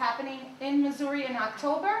convergence that's happening in Missouri in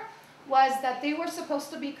October was that they were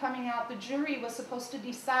supposed to be coming out, the jury was supposed to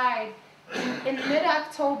decide in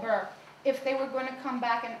mid-October if they were going to come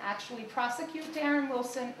back and actually prosecute Darren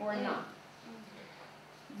Wilson or not.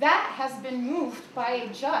 That has been moved by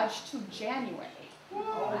a judge to January.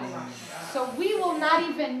 So we will not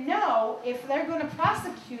even know if they're going to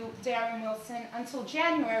prosecute Darren Wilson until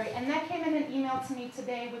January. And that came in an email to me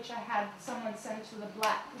today, which I had someone send to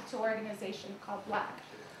to an organization called Black.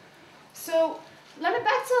 So back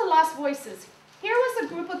to the Lost Voices. Here was a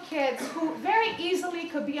group of kids who very easily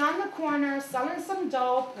could be on the corner selling some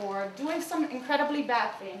dope or doing some incredibly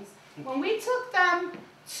bad things. When we took them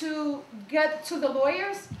to get to the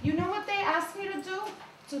lawyers, you know what they asked me to do?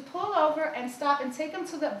 To pull over and stop and take him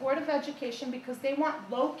to the Board of Education because they want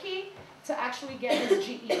Loki to actually get his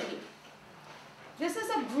GED. This is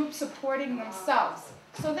a group supporting themselves.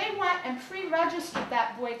 So they went and pre-registered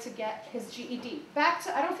that boy to get his GED. Back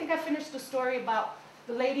to, I don't think I finished the story about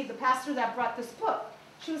the lady, the pastor that brought this book.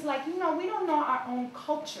 She was like, you know, we don't know our own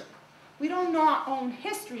culture. We don't know our own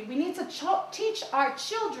history. We need to teach our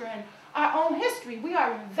children our own history. We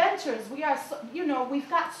are inventors. We are, you know, we've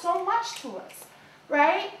got so much to us,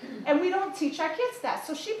 right? And we don't teach our kids that.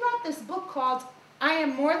 So she brought this book called I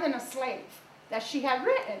Am More Than a Slave that she had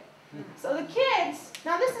written. So the kids,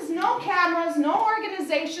 now this is no cameras, no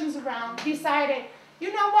organizations around, decided,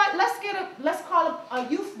 you know what, let's call a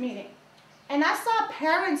youth meeting. And I saw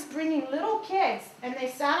parents bringing little kids, and they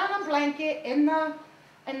sat on a blanket in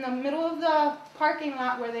the middle of the parking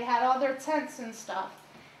lot where they had all their tents and stuff.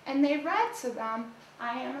 And they read to them,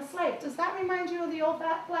 I am a slave. Does that remind you of the old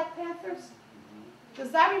Black Panthers?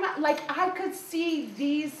 Does that remind, like I could see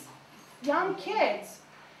these young kids.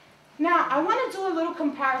 Now, I want to do a little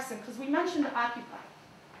comparison because we mentioned Occupy.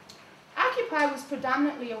 Occupy was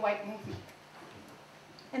predominantly a white movement.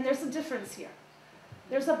 And there's a difference here.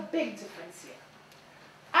 There's a big difference here.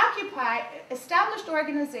 Occupy, established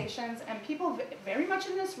organizations, and people very much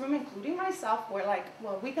in this room, including myself, were like,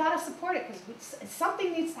 well, we got to support it because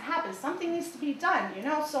something needs to happen, something needs to be done, you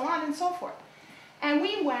know, so on and so forth. And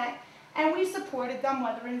we went and we supported them,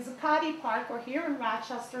 whether in Zuccotti Park or here in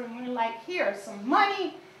Rochester, and we were like, here, some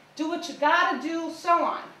money, do what you got to do, so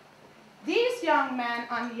on. These young men,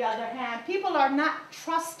 on the other hand, people are not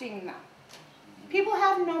trusting them. People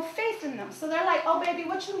have no faith in them. So they're like, oh, baby,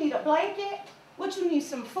 what you need, a blanket? What you need,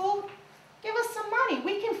 some food? Give us some money.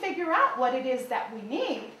 We can figure out what it is that we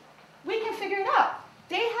need. We can figure it out.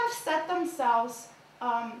 They have set themselves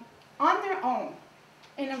on their own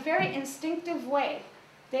in a very instinctive way.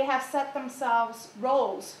 They have set themselves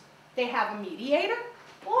roles. They have a mediator.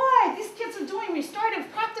 Boy, these kids are doing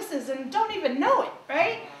restorative practices and don't even know it,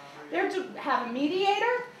 right? They have a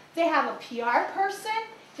mediator. They have a PR person.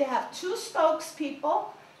 They have 2 spokespeople.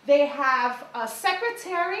 They have a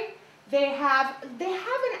secretary. They have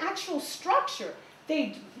an actual structure.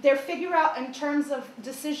 They figure out in terms of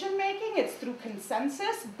decision making, it's through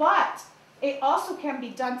consensus, but it also can be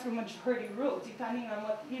done through majority rule, depending on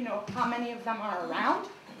what, you know, how many of them are around.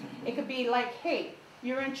 It could be like, hey,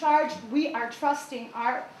 you're in charge, we are trusting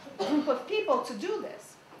our group of people to do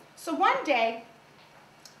this. So one day,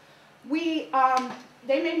 they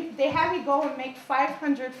had me go and make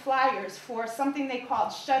 500 flyers for something they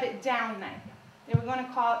called Shut It Down Night. They were going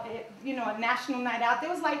to call it, you know, a national night out. They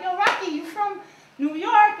was like, yo, Rocky, you from New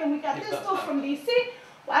York, and we got this dude from D.C.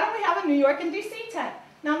 Why don't we have a New York and D.C. tent?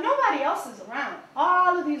 Now, nobody else is around.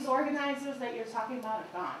 All of these organizers that you're talking about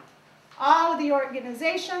are gone. All of the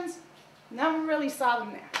organizations, never really saw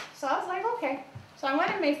them there. So I was like, okay. So I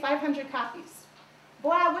went and made 500 copies.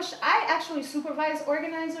 Boy, I wish I actually supervised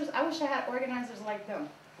organizers. I wish I had organizers like them.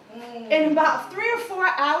 In about 3 or 4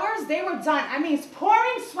 hours, they were done. I mean, it's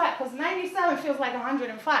pouring sweat, because 97 feels like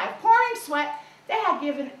 105. Pouring sweat. They had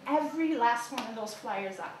given every last one of those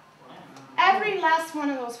flyers out. Every last one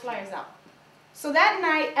of those flyers out. So that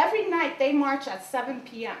night, every night, they march at 7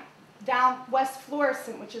 p.m. down West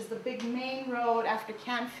Florissant, which is the big main road after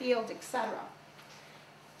Canfield, etc.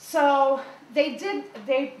 So we did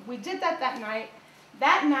that night.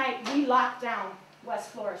 That night, we locked down West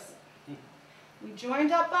Florissant. We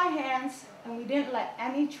joined up our hands, and we didn't let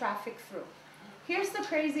any traffic through. Here's the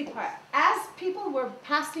crazy part. As people were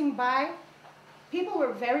passing by, people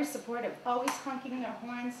were very supportive, always honking their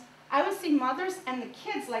horns. I would see mothers and the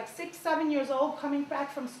kids, like 6, 7 years old, coming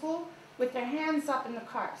back from school with their hands up in the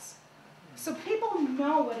cars. So people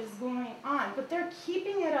know what is going on, but they're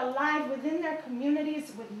keeping it alive within their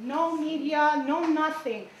communities with no media, no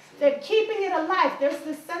nothing. They're keeping it alive. There's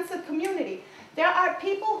this sense of community. There are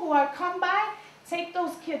people who are come by, take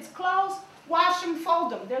those kids' clothes, wash them,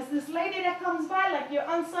 fold them. There's this lady that comes by, like your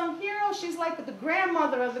unsung hero. She's like the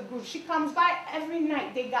grandmother of the group. She comes by every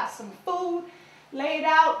night. They got some food laid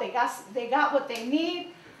out. They got what they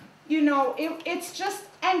need. You know, it's just,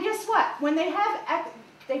 and guess what? When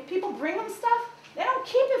people bring them stuff, they don't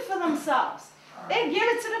keep it for themselves. They give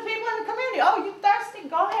it to the people in the community. Oh, you thirsty?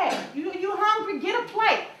 Go ahead. You hungry? Get a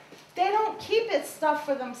plate. They don't keep it stuff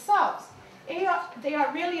for themselves. They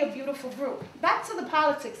are really a beautiful group. Back to the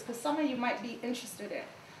politics, because some of you might be interested in.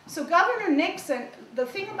 So Governor Nixon, the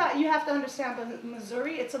thing about you have to understand about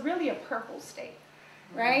Missouri, it's really a purple state,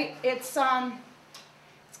 right? It's kind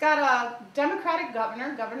got a Democratic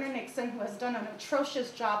governor, Governor Nixon, who has done an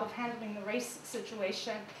atrocious job of handling the race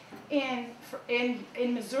situation in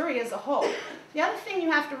Missouri as a whole. The other thing you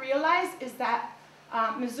have to realize is that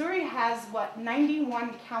Missouri has,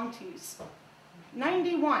 91 counties.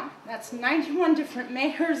 91. That's 91 different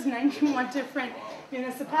mayors, 91 different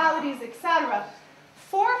municipalities, etc.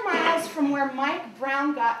 4 miles from where Mike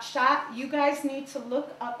Brown got shot, you guys need to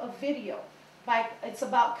look up a video. It's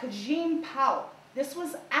about Kajim Powell. This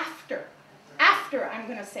was after, I'm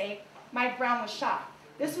going to say, Mike Brown was shot.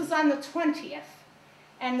 This was on the 20th.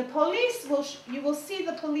 And the police, you will see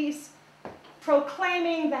the police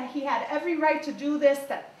proclaiming that he had every right to do this,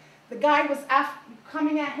 that the guy was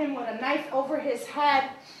coming at him with a knife over his head.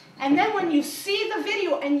 And then when you see the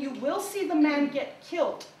video, and you will see the man get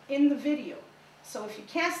killed in the video. So if you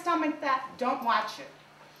can't stomach that, don't watch it.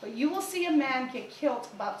 But you will see a man get killed,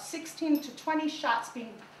 about 16 to 20 shots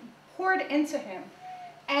being poured into him.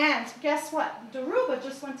 And guess what? Daruba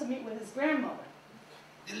just went to meet with his grandmother.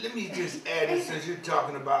 Let me just add this since you're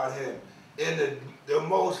talking about him. And the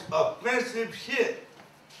most offensive shit,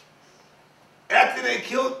 after they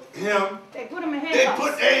killed him, they put him in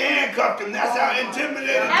handcuffs. They handcuffed him. That's how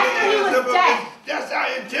intimidated they is of him. That's how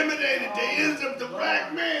intimidated they is of the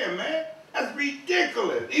black man, man. That's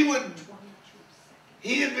ridiculous. He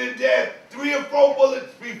had been dead 3 or 4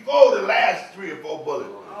 bullets before the last 3 or 4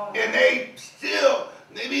 bullets. And they still,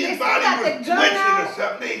 maybe his body was twitching or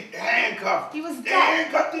something. They handcuffed. He was dead. They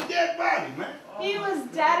handcuffed the dead body, man. He was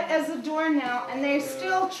dead as a doornail, and they're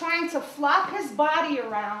still trying to flop his body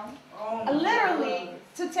around, literally,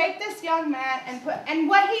 to take this young man and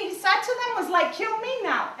what he said to them was like, kill me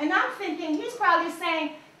now. And I'm thinking, he's probably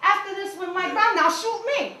saying, after this with Mike Brown, now shoot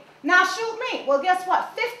me. Now shoot me. Well, guess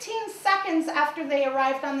what? 15 seconds after they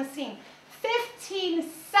arrived on the scene, 15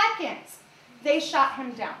 seconds, they shot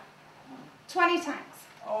him down. 20 times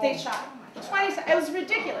they shot him. 20 times. It was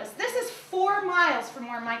ridiculous. This is 4 miles from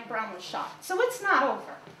where Mike Brown was shot. So it's not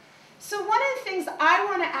over. So one of the things I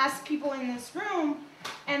want to ask people in this room,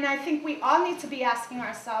 and I think we all need to be asking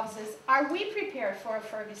ourselves is, are we prepared for a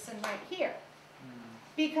Ferguson right here?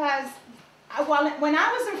 Because when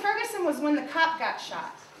I was in Ferguson was when the cop got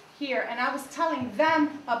shot here, and I was telling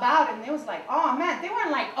them about it, and they was like, oh man, they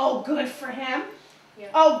weren't like, oh good for him,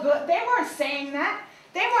 oh good, they weren't saying that.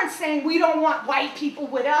 They weren't saying we don't want white people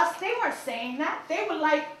with us. They weren't saying that. They were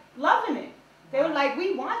like loving it. They were like,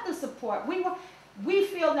 we want the support. We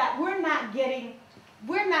feel that we're not getting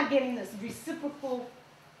this reciprocal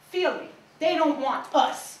feeling. They don't want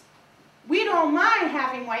us. We don't mind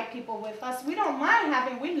having white people with us. We don't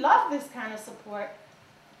mind we love this kind of support.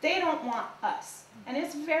 They don't want us. And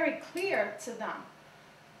it's very clear to them.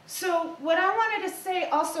 So what I wanted to say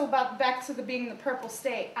also about back to being the purple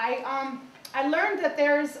state, I learned that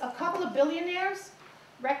there's a couple of billionaires.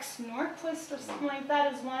 Rex Norquist or something like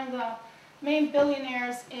that is one of the main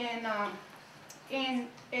billionaires in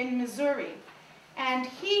Missouri. And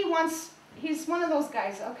he's one of those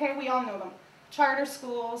guys, okay, we all know them. Charter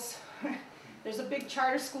schools, there's a big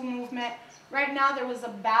charter school movement. Right now there was a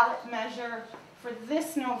ballot measure for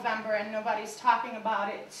this November and nobody's talking about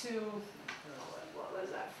it what was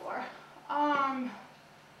that for?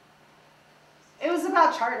 It was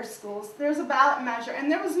about charter schools. There's a ballot measure,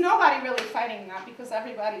 and there was nobody really fighting that because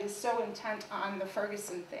everybody is so intent on the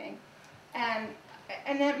Ferguson thing. And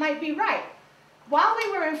it might be right. While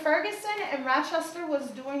we were in Ferguson and Rochester was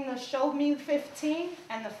doing the Show Me 15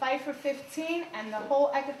 and the Fight for 15 and the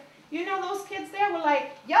whole, you know, those kids there were like,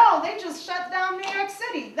 yo, they just shut down New York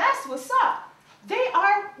City. That's what's up.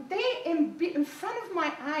 In front of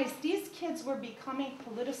my eyes, these kids were becoming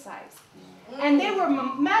politicized. And they were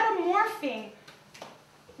metamorphing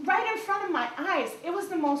right in front of my eyes. It was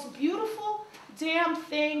the most beautiful damn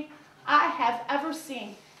thing I have ever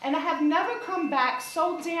seen. And I have never come back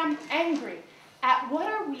so damn angry at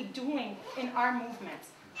what are we doing in our movements.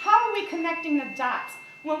 How are we connecting the dots?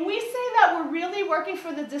 When we say that we're really working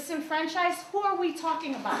for the disenfranchised, who are we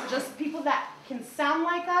talking about? Just people that can sound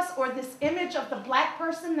like us, or this image of the black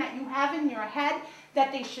person that you have in your head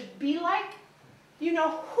that they should be like? You know,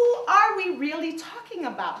 who are we really talking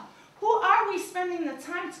about? Who are we spending the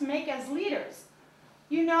time to make as leaders?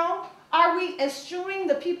 You know, are we eschewing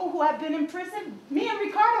the people who have been in prison? Me and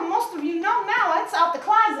Ricardo, most of you know now, it's out the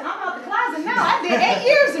closet. I'm out the closet now. I did 8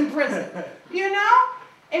 years in prison, you know?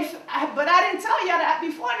 But I didn't tell y'all that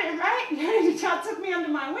before then, right? Y'all took me under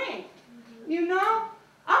my wing. You know,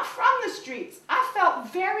 I'm from the streets. I felt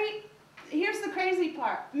here's the crazy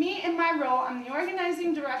part. Me in my role, I'm the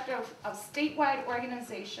organizing director of statewide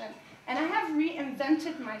organization, and I have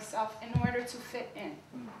reinvented myself in order to fit in.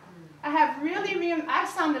 I have really, I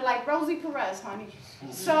sounded like Rosie Perez, honey.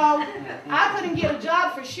 So I couldn't get a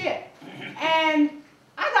job for shit. And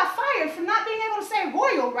I got fired for not being able to say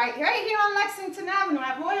Royal right here on Lexington Avenue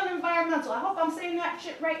at Royal Environmental. I hope I'm saying that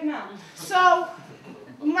shit right now. So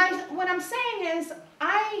what I'm saying is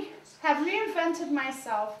I have reinvented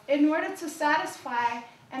myself in order to satisfy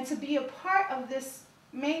and to be a part of this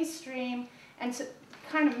mainstream and to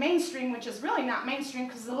kind of mainstream, which is really not mainstream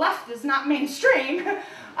because the left is not mainstream,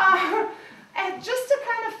 and just to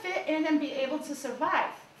kind of fit in and be able to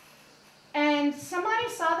survive. And somebody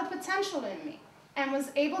saw the potential in me and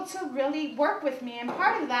was able to really work with me, and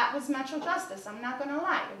part of that was Metro Justice, I'm not going to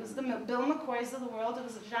lie. It was the Bill McCoys of the world, it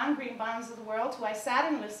was the John Greenbaums of the world who I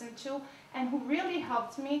sat and listened to and who really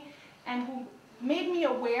helped me and who made me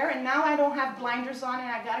aware, and now I don't have blinders on and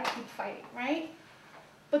I got to keep fighting, right?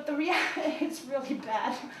 But the reality, it's really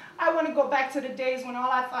bad. I want to go back to the days when all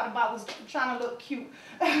I thought about was trying to look cute.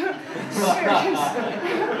 Seriously.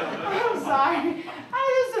 I'm sorry.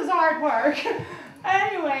 This is hard work.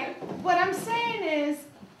 Anyway, what I'm saying is,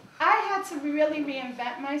 I had to really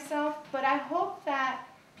reinvent myself, but I hope that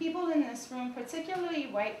people in this room, particularly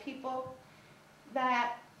white people,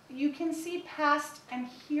 that you can see past and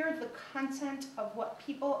hear the content of what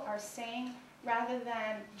people are saying rather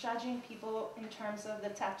than judging people in terms of the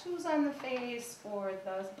tattoos on the face or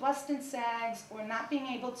the bust and sags or not being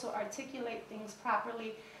able to articulate things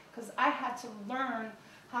properly, because I had to learn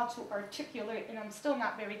how to articulate, and I'm still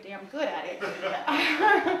not very damn good at it.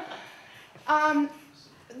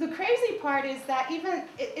 The crazy part is that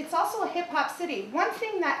it's also a hip-hop city. One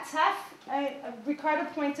thing that Ricardo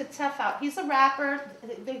pointed Tef out. He's a rapper.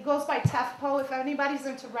 It goes by Tef Po. If anybody's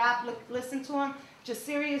into rap, listen to him.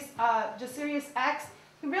 Jasirius X.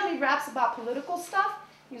 He really raps about political stuff.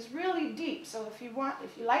 He's really deep. So if you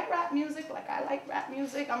like rap music, like I like rap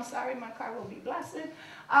music, I'm sorry, my car will be blessed.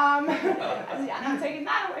 I'm not taking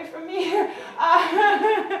that away from me.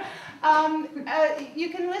 You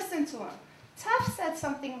can listen to him. Tef said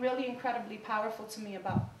something really incredibly powerful to me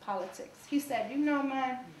about politics. He said, you know,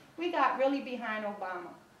 man, we got really behind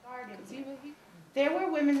Obama. There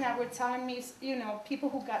were women that were telling me, you know, people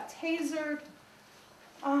who got tasered.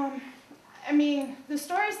 I mean, the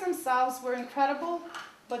stories themselves were incredible,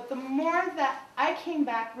 but the more that I came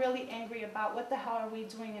back really angry about what the hell are we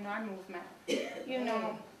doing in our movement? You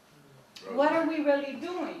know, what are we really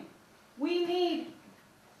doing? We need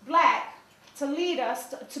black to lead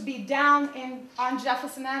us to be down on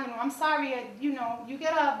Jefferson Avenue. I'm sorry, you know, you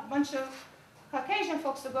get a bunch of Caucasian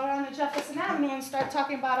folks to go down to Jefferson Avenue and start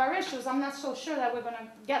talking about our issues. I'm not so sure that we're going to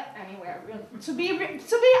get anywhere, really. To be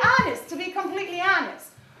honest, to be completely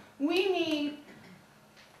honest, we need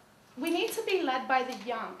to be led by the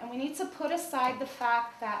young, and we need to put aside the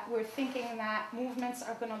fact that we're thinking that movements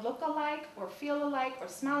are going to look alike or feel alike or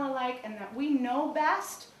smell alike and that we know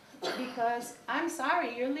best, because I'm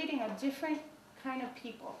sorry, you're leading a different kind of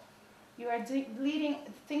people. You are leading,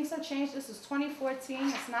 things have changed. This is 2014.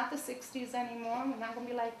 It's not the 60s anymore. We're not going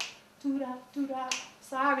to be like, doo-da, doo-da.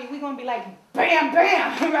 Sorry, we're going to be like, bam,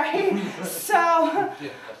 bam, right? So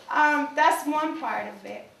that's one part of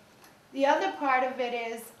it. The other part of it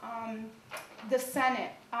is the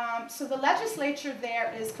Senate. So the legislature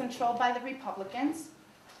there is controlled by the Republicans,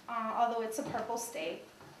 although it's a purple state.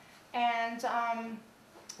 And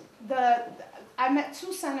I met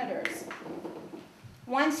two senators.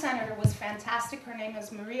 One senator was fantastic. Her name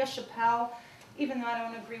is Maria Chappelle. Even though I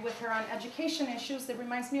don't agree with her on education issues, that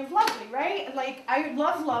reminds me of Lovely, right? Like, I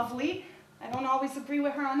love Lovely. I don't always agree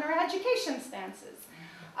with her on her education stances.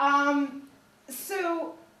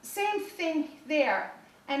 So, same thing there.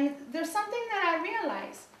 And there's something that I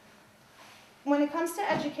realize. When it comes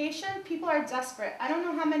to education, people are desperate. I don't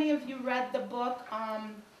know how many of you read the book,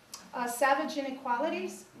 Savage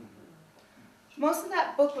Inequalities. Most of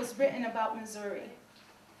that book was written about Missouri.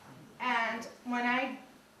 And when I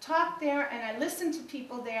talked there and I listened to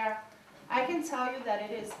people there, I can tell you that it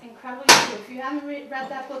is incredibly true. If you haven't read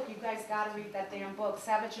that book, you guys got to read that damn book,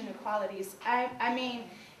 Savage Inequalities. I mean,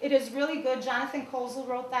 it is really good. Jonathan Kozol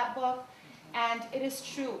wrote that book, and it is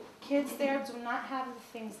true. Kids there do not have the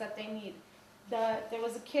things that they need. There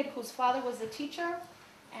was a kid whose father was a teacher,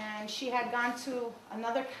 and she had gone to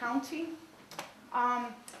another county.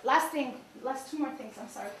 Last two more things, I'm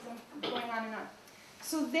sorry, because I'm going on and on.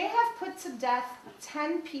 So they have put to death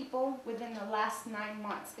 10 people within the last 9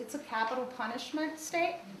 months. It's a capital punishment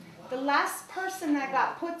state. The last person that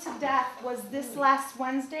got put to death was this last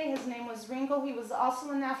Wednesday. His name was Ringo. He was also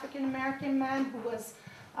an African-American man who was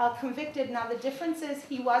convicted. Now the difference is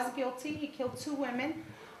he was guilty. He killed 2 women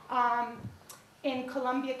in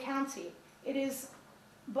Columbia County. It is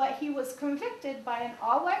but he was convicted by an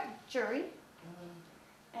all-white jury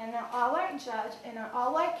and an all-white judge in an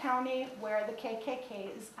all-white county where the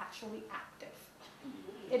KKK is actually active.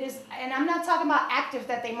 It is, and I'm not talking about active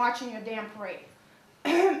that they march in your damn parade.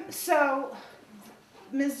 So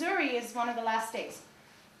Missouri is one of the last states.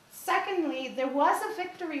 Secondly, there was a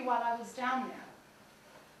victory while I was down there.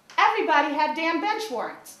 Everybody had damn bench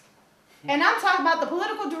warrants. And I'm talking about the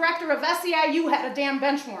political director of SEIU had a damn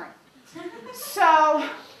bench warrant. So,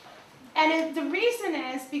 the reason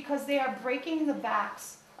is because they are breaking the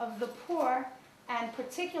backs of the poor, and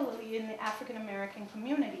particularly in the African American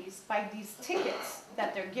communities, by these tickets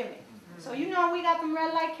that they're giving. So we got them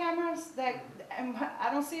red light cameras that, and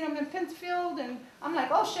I don't see them in Pittsfield, and I'm like,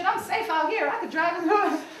 oh shit, I'm safe out here. I could drive them,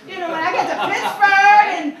 when I get to Pittsburgh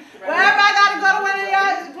and wherever I got to go to one of the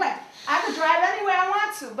other, I could drive anywhere I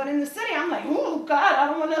want to. But in the city, I'm like, oh God, I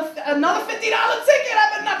don't want another $50 ticket. I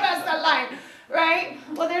better not pass that line, right?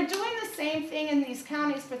 Well, they're doing the same thing in these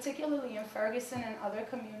counties, particularly in Ferguson and other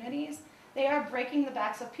communities. They are breaking the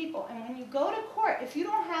backs of people. And when you go to court, if you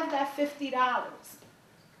don't have that $50,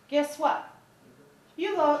 guess what?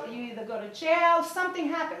 You either go to jail, something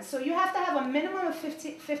happens. So you have to have a minimum of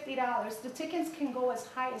 $50. The tickets can go as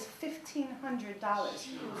high as $1,500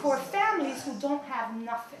 for families who don't have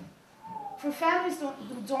nothing. For families who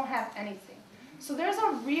don't have anything. So there's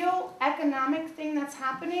a real economic thing that's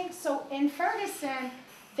happening. So in Ferguson,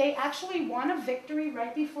 they actually won a victory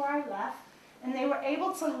right before I left. And they were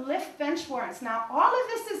able to lift bench warrants. Now, all of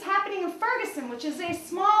this is happening in Ferguson, which is a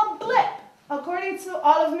small blip, according to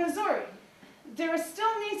all of Missouri. There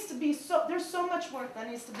still needs to be, there's so much work that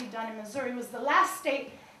needs to be done in Missouri. It was the last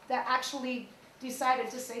state that actually decided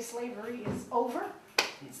to say slavery is over.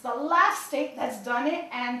 It's the last state that's done it,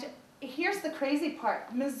 and here's the crazy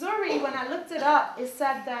part. Missouri, when I looked it up, it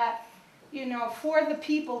said that, for the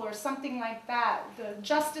people or something like that, the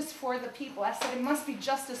justice for the people. I said it must be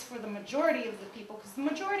justice for the majority of the people, because the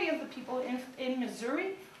majority of the people in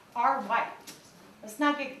Missouri are white. Let's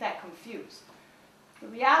not get that confused. The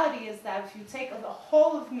reality is that if you take the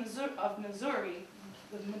whole of Missouri,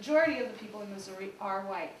 the majority of the people in Missouri are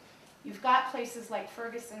white. You've got places like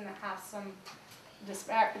Ferguson that have some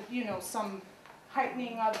some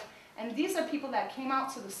heightening of, and these are people that came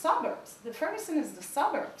out to the suburbs. The Ferguson is the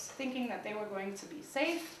suburbs, thinking that they were going to be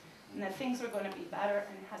safe and that things were going to be better,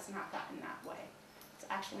 and it has not gotten that way. It's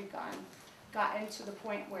actually gotten to the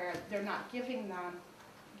point where they're not giving them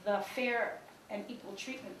the fair and equal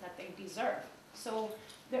treatment that they deserve. So,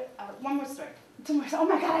 one more story. Two more. Oh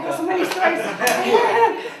my God, I got so many stories.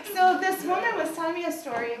 So this woman was telling me a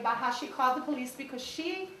story about how she called the police because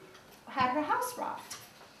she had her house robbed.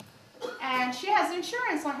 And she has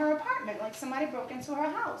insurance on her apartment, like somebody broke into her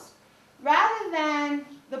house. Rather than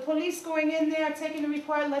the police going in there, taking the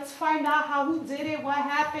report, let's find out who did it, what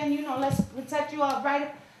happened, let's protect you all,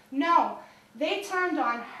 right? No, they turned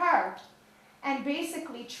on her and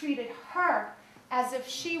basically treated her as if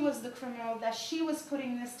she was the criminal, that she was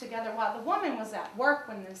putting this together while the woman was at work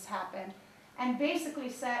when this happened, and basically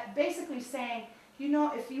saying,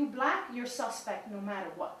 if you black, you're suspect no matter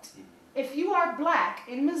what. If you are black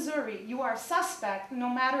in Missouri, you are suspect no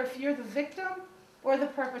matter if you're the victim or the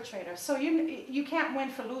perpetrator. So you can't win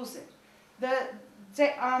for losing. The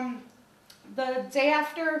day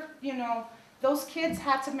after, those kids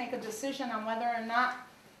had to make a decision on whether or not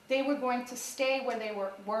they were going to stay where they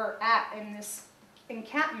were at in this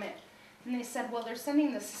encampment. And they said, well, they're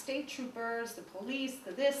sending the state troopers, the police,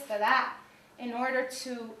 the this, the that, in order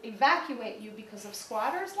to evacuate you because of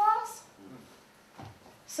squatters' laws.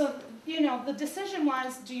 So, the decision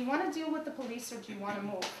was, do you want to deal with the police or do you want to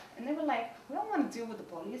move? And they were like, we don't want to deal with the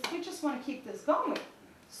police. We just want to keep this going.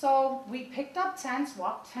 So we picked up tents,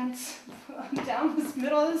 walked tents down this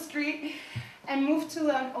middle of the street, and moved to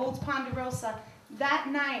an old Ponderosa. That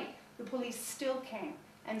night, the police still came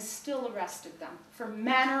and still arrested them for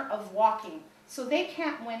manner of walking. So they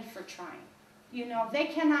can't win for trying. They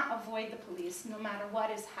cannot avoid the police no matter what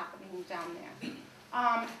is happening down there.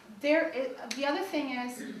 The other thing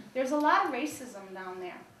is, there's a lot of racism down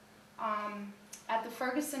there. At the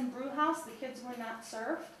Ferguson brew house, the kids were not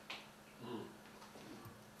served.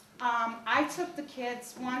 I took the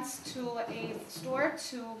kids once to a store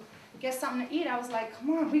to get something to eat. I was like,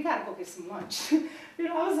 come on, we gotta go get some lunch. I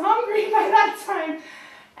was hungry by that time.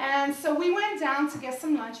 And so we went down to get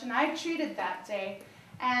some lunch, and I treated that day.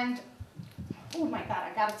 And, oh my God,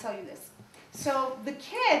 I gotta tell you this. So the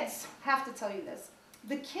kids, have to tell you this.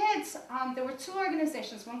 The kids, there were two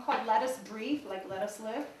organizations, one called Let Us Breathe, like Let Us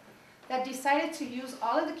Live, that decided to use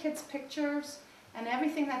all of the kids' pictures and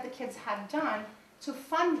everything that the kids had done to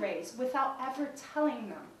fundraise without ever telling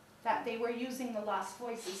them that they were using the Lost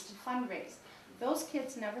Voices to fundraise. Those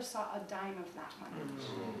kids never saw a dime of that money.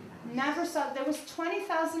 Never saw. There was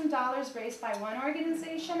 $20,000 raised by one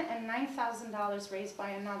organization and $9,000 raised by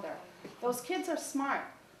another. Those kids are smart.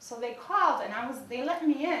 So they called, and they let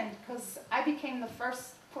me in because I became the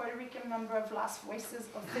first Puerto Rican member of Lost Voices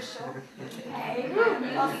official.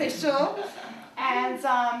 Official. And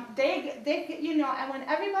they, you know, and when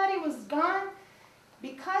everybody was gone,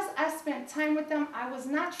 because I spent time with them, I was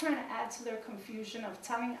not trying to add to their confusion of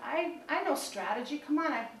telling, I know strategy, come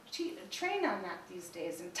on, I train on that these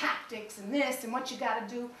days, and tactics, and this, and what you gotta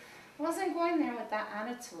do. I wasn't going there with that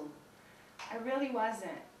attitude. I really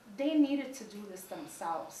wasn't. They needed to do this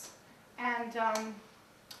themselves. And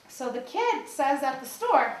so the kid says at the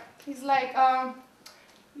store, he's like,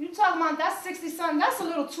 you talking about that 60-something, that's a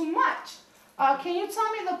little too much. Can you tell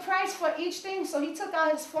me the price for each thing? So he took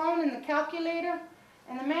out his phone and the calculator,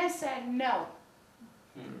 and the man said no.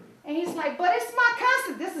 And he's like, but it's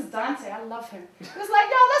my this is Dante, I love him. It's like, yo,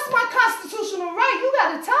 that's my constitutional right. You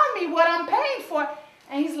gotta tell me what I'm paying for.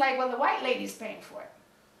 And he's like, well, the white lady's paying for it.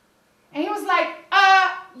 And he was like,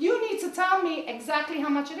 you need to tell me exactly how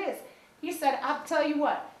much it is. He said, I'll tell you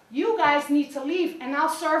what, you guys need to leave and I'll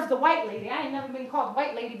serve the white lady. I ain't never been called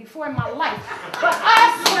white lady before in my life. But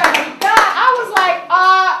I swear to God, I was like,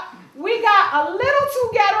 we got a little too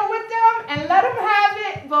ghetto with them and let them have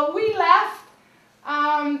it, but we left.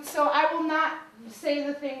 So I will not say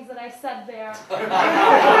the things that I said there.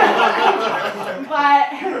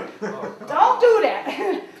 But don't do that.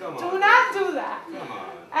 Do not do that.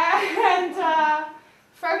 And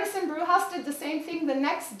Ferguson Brewhouse did the same thing the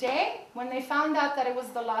next day. When they found out that it was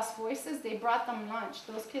the Lost Voices, they brought them lunch.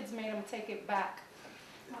 Those kids made them take it back.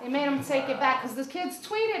 They made them take it back because the kids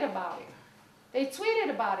tweeted about it. They tweeted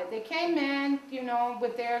about it. They came in, you know,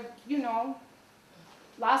 with their, you know,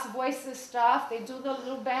 Lost Voices stuff. They do the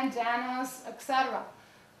little bandanas, etc.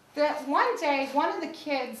 That one day, one of the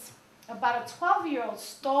kids, about a 12-year-old,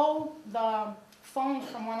 stole the phone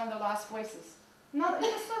from one of the Lost Voices. No,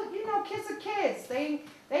 you know, kids are kids. They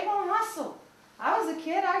gonna hustle. I was a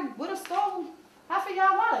kid, I would have stolen half of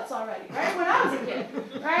y'all wallets already, right? When I was a kid,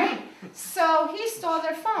 right? So he stole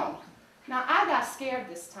their phone. Now I got scared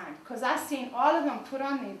this time because I seen all of them put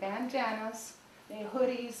on their bandanas, their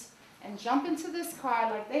hoodies, and jump into this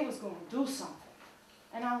car like they was gonna do something.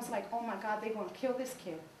 And I was like, oh my God, they're gonna kill this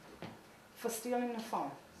kid for stealing the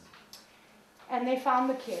phone. And they found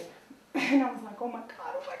the kid. And I was like, oh my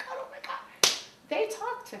God, oh my God, oh my God. They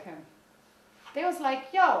talked to him. They was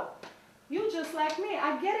like, yo, you just like me.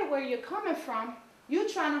 I get it where you're coming from. You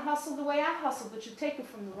trying to hustle the way I hustle, but you're taking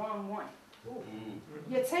from the wrong one.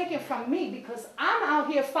 You're taking from me because I'm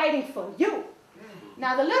out here fighting for you.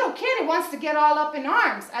 Now the little kid wants to get all up in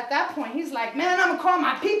arms. At that point, he's like, man, I'm going to call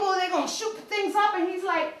my people. They're going to shoot things up. And he's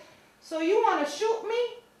like, so you want to shoot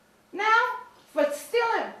me now for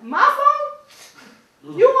stealing my phone?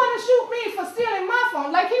 You want to shoot me for stealing my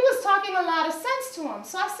phone? Like he was talking a lot of sense to him.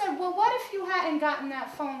 So I said, well, what if you hadn't gotten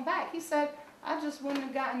that phone back? He said, I just wouldn't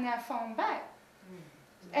have gotten that phone back.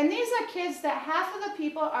 And these are kids that half of the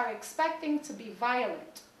people are expecting to be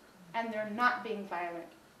violent, and they're not being violent.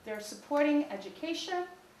 They're supporting education,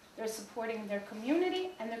 they're supporting their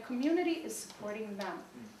community, and their community is supporting them.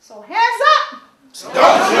 So hands up! Don't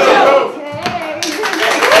shoot! Okay.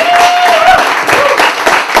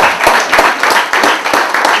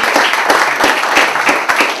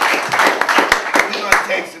 We're going to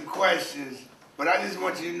take some questions. But I just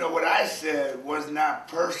want you to know what I said was not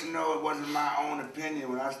personal. It wasn't my own opinion.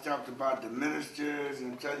 When I talked about the ministers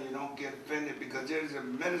and telling you don't get offended, because there's a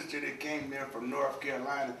minister that came there from North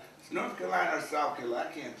Carolina. It's North Carolina or South Carolina.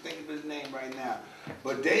 I can't think of his name right now.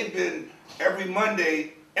 But they've been every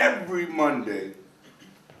Monday,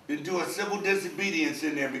 been doing civil disobedience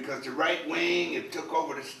in there because the right wing it took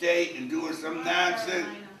over the state and doing some nonsense.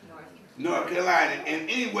 North Carolina. And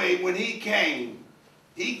anyway, when he came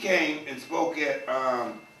and spoke at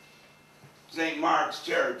St. Mark's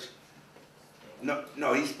Church.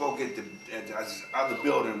 No, he spoke at the other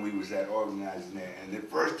building we was at organizing there. And the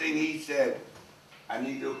first thing he said, I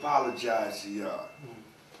need to apologize to y'all.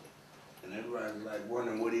 And everybody was like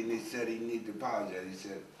wondering what he said he needed to apologize. He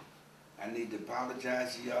said, I need to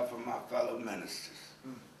apologize to y'all for my fellow ministers.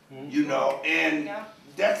 You know, and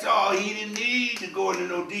that's all. He didn't need to go into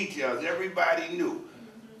no details. Everybody knew.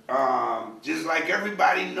 Just like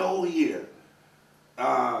everybody know here,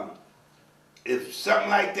 if something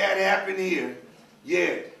like that happened here,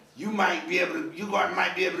 yeah, you might be able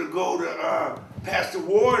to go to Pastor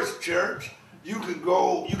Ward's church. You can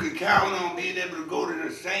count on being able to go to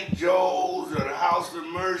the St. Joe's or the House of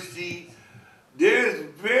Mercy, there's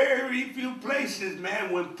very few places,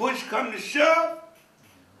 man, when push come to shove,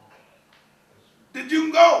 that you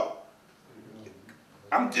can go.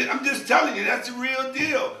 I'm just telling you, that's the real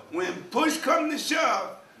deal. When push come to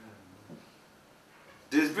shove,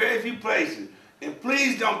 there's very few places. And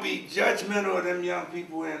please don't be judgmental of them young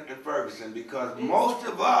people in Ferguson, because most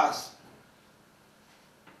of us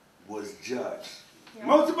was judged. Yep.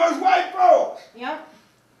 Most of us white folks. Yep.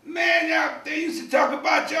 Man, y'all, they used to talk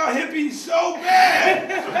about y'all hippies so bad.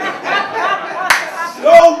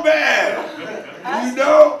 So bad. You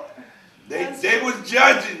know? They was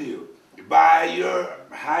judging you by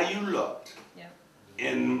how you looked. Yep.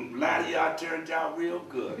 And a lot of y'all turned out real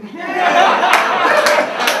good.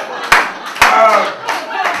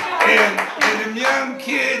 And them young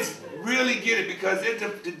kids really get it, because at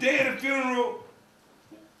the day of the funeral,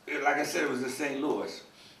 like I said, it was in St. Louis.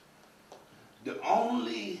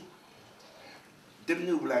 Them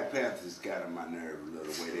new Black Panthers got on my nerve a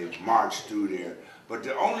little way. They marched through there. But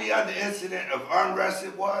the only other incident of unrest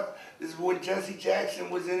this is when Jesse Jackson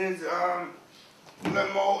was in his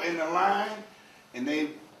limo in the line, and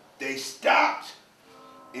they stopped,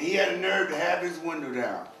 and he had a nerve to have his window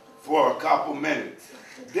down for a couple minutes.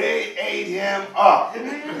 They ate him up.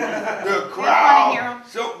 The crowd.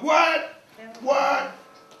 So what?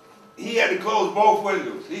 He had to close both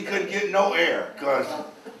windows. He couldn't get no air, because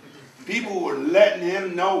people were letting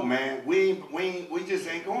him know, man, we just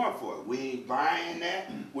ain't going for it. We ain't buying that,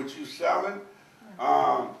 what you selling.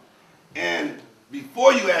 And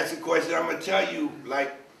before you ask the question, I'm going to tell you,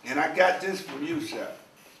 like, and I got this from you, Sept.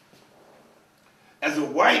 As a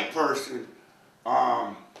white person,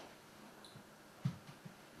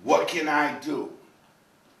 what can I do?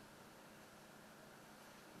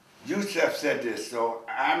 Yusef said this, so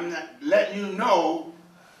I'm not letting you know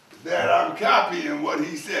that I'm copying what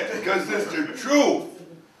he said, because it's the truth.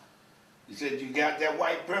 He said, you got that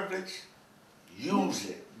white privilege? Use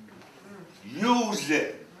it. Use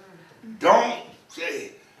it. Don't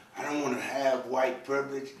say, I don't want to have white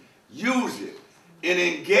privilege. Use it. And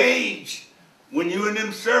engage when you're in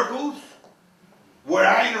them circles where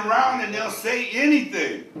I ain't around and they'll say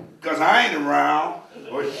anything, because I ain't around,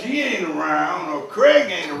 or she ain't around, or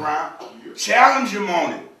Craig ain't around. Challenge him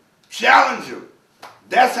on it. Challenge him.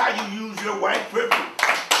 That's how you use your white privilege.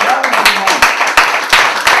 Challenge him on it.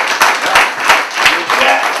 With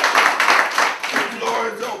that, the floor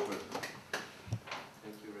is open.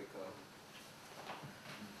 Thank you, Ricardo.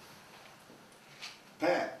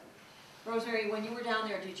 Pat. Rosemary, when you were down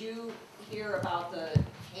there, did you hear about the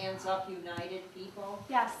Hands Up United people?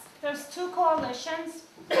 Yes, there's two coalitions.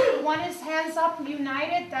 One is Hands Up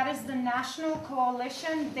United, that is the national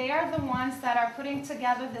coalition. They are the ones that are putting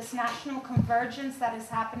together this national convergence that is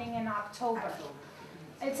happening in October.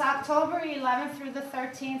 It's October 11th through the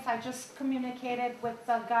 13th. I just communicated with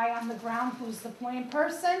the guy on the ground who's the point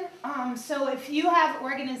person. So if you have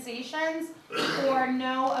organizations or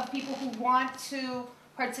know of people who want to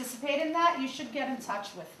participate in that, you should get in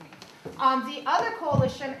touch with me. The other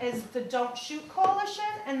coalition is the Don't Shoot Coalition,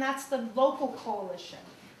 and that's the local coalition.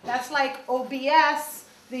 That's like OBS,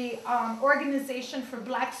 the Organization for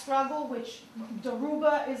Black Struggle, which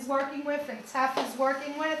Daruba is working with and TEF is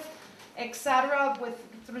working with, etc.,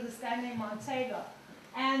 through this guy named Montego.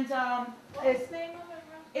 And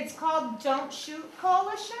it's called Don't Shoot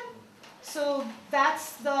Coalition. So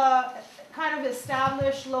that's the kind of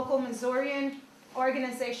established local Missourian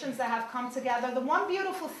organizations that have come together. The one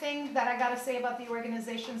beautiful thing that I got to say about the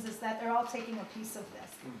organizations is that they're all taking a piece of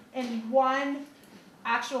this in one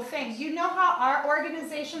actual thing. You know how our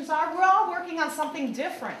organizations are? We're all working on something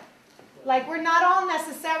different. Like, we're not all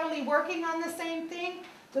necessarily working on the same thing.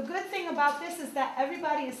 The good thing about this is that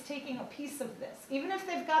everybody is taking a piece of this. Even if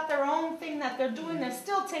they've got their own thing that they're doing, they're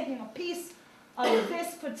still taking a piece of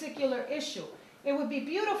this particular issue. It would be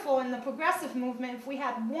beautiful in the progressive movement if we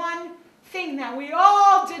had one thing that we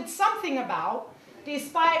all did something about,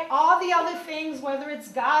 despite all the other things, whether it's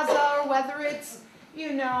Gaza or whether it's,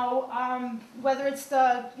 whether it's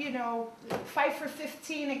the, Fight for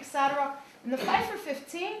 15, etc. And the Fight for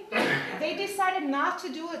 15, they decided not to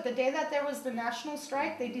do it the day that there was the national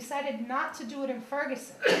strike. They decided not to do it in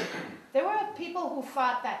Ferguson. There were people who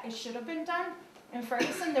thought that it should have been done in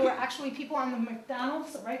Ferguson. There were actually people on the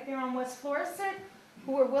McDonald's right there on West Florissant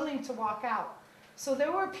who were willing to walk out. So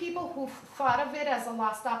there were people who thought of it as a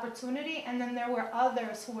lost opportunity, and then there were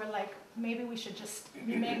others who were like, maybe we should just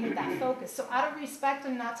remain with that focus. So out of respect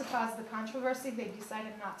and not to cause the controversy, they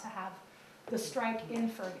decided not to have the strike in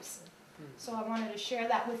Ferguson. So I wanted to share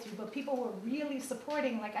that with you. But people were really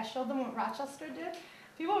supporting, like I showed them what Rochester did.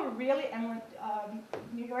 people were really, and what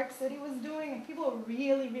New York City was doing, and people were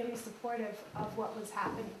really, really supportive of what was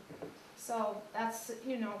happening. So that's,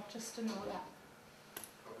 just to know that.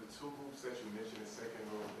 Of the two groups that you mentioned a second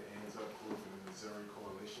ago, the Hands Up group and the Missouri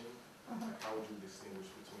Coalition, how would you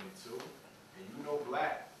distinguish between the two? And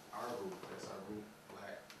Black, our group, that's our group,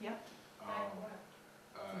 Black. Yep.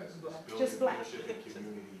 It's building Just Black. leadership and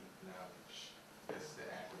community knowledge. That's the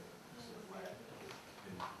acronym. So Black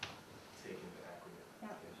and taking the acronym.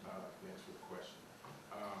 Yeah. Next with question.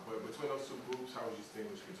 But between those two groups, how would you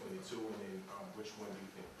distinguish between the two, and then which one do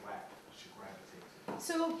you think Black should gravitate to?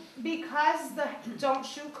 So because the Don't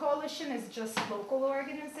Shoot Coalition is just local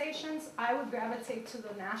organizations, I would gravitate to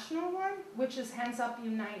the national one, which is Hands Up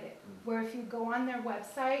United, where if you go on their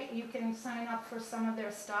website, you can sign up for some of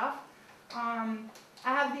their stuff. I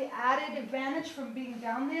have the added advantage from being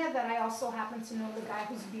down there that I also happen to know the guy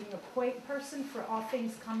who's being a point person for all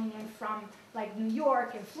things coming in from like New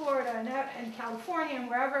York and Florida and California and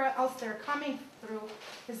wherever else they're coming through.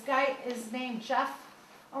 This guy is named Jeff.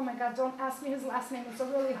 Oh my God, don't ask me his last name. It's a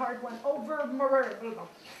really hard one. So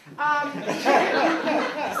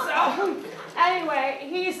anyway,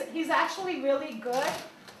 he's actually really good.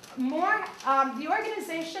 The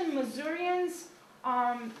organization Missourians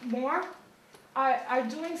are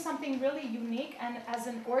doing something really unique and as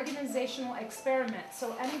an organizational experiment.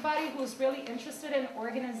 So anybody who's really interested in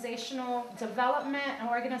organizational development and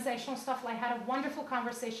organizational stuff, I had a wonderful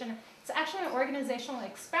conversation. It's actually an organizational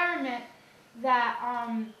experiment that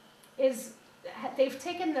they've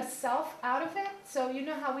taken the self out of it. So you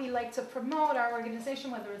know how we like to promote our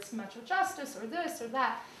organization, whether it's Metro Justice or this or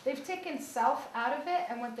that. They've taken self out of it,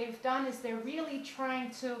 and what they've done is they're really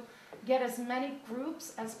trying to get as many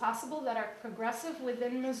groups as possible that are progressive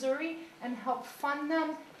within Missouri and help fund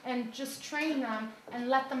them and just train them and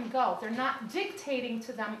let them go. They're not dictating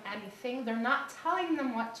to them anything. They're not telling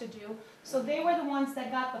them what to do. So they were the ones that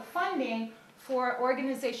got the funding for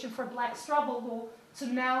Organization for Black Struggle to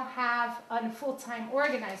now have a full-time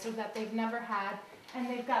organizer that they've never had, and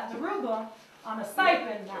they've got Daruba on a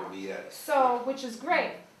stipend now, so, which is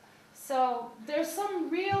great. So there was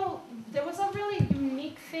a really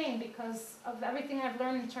unique thing because of everything I've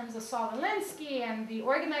learned in terms of Saul Alinsky and the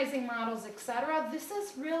organizing models, etc. This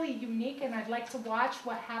is really unique, and I'd like to watch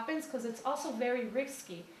what happens because it's also very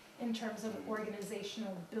risky in terms of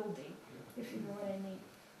organizational building, if you know what I mean.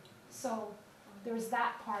 So there's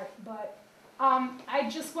that part, but I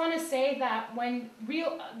just want to say that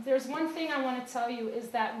there's one thing I want to tell you is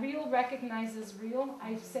that real recognizes real.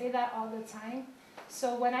 I say that all the time.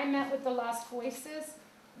 So when I met with the Lost Voices,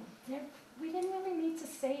 we didn't really need to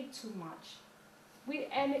say too much.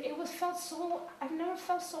 I've never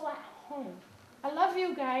felt so at home. I love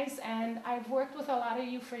you guys, and I've worked with a lot of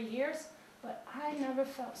you for years, but I never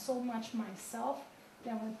felt so much myself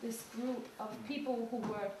than with this group of people who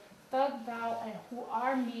were thugged out and who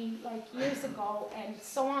are me like years ago, and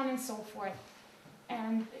so on and so forth.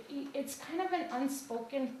 And it's kind of an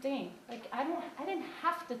unspoken thing. Like I didn't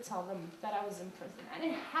have to tell them that I was in prison. I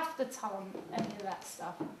didn't have to tell them any of that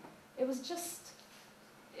stuff. It's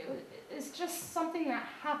just something that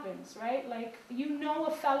happens, right? Like you know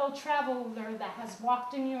a fellow traveler that has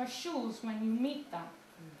walked in your shoes when you meet them.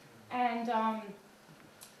 And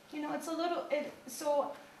it's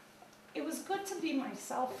so it was good to be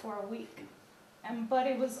myself for a week. But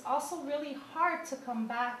it was also really hard to come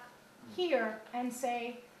back here and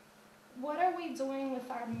say, what are we doing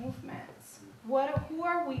with our movements? Who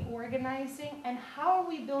are we organizing, and how are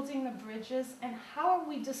we building the bridges, and how are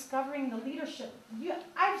we discovering the leadership?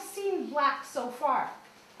 I've seen Black so far,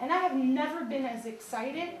 and I have never been as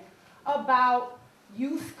excited about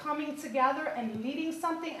youth coming together and leading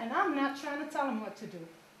something, and I'm not trying to tell them what to do.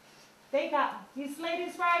 They got these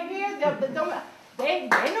ladies right here, they know what they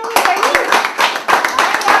do.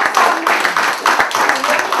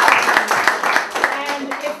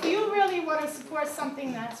 And if you really want to support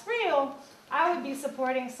something that's real, I would be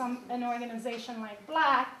supporting an organization like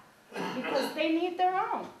Black because they need their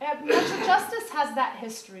own. Metro Justice has that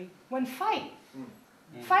history. When Fight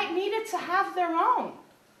needed to have their own.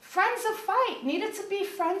 Friends of Fight needed to be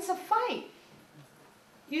Friends of Fight.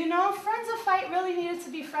 Friends of Fight really needed to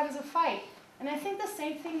be Friends of Fight. And I think the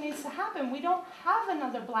same thing needs to happen. We don't have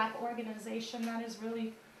another Black organization that is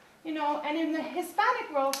really, and in the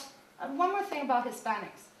Hispanic world, one more thing about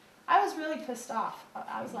Hispanics. I was really pissed off.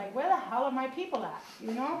 I was like, where the hell are my people at?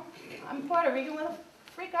 I'm Puerto Rican, where the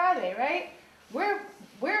freak are they, right? We're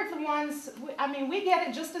the ones, we get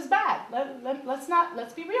it just as bad.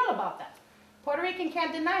 Let's be real about that. Puerto Rican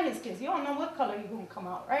can't deny his kids. You don't know what color you're going to come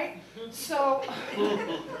out, right? So,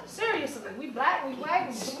 seriously, we black, we white,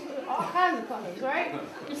 we blue, all kinds of colors, right?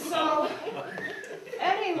 So,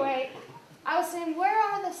 anyway, I was saying, where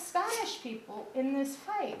are the Spanish people in this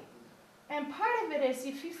fight? And part of it is,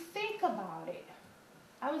 if you think about it,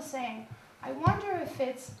 I was saying, I wonder if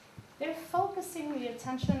they're focusing the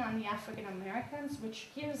attention on the African Americans, which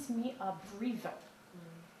gives me a breather,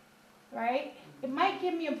 right? It might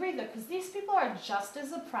give me a breather, because these people are just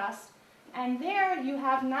as oppressed, and there you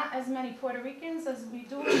have not as many Puerto Ricans as we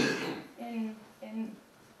do in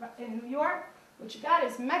New York. What you got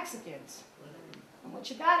is Mexicans, and what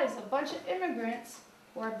you got is a bunch of immigrants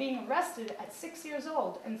who are being arrested at 6 years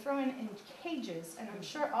old and thrown in cages, and I'm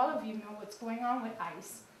sure all of you know what's going on with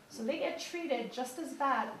ICE. So they get treated just as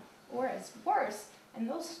bad or as worse, and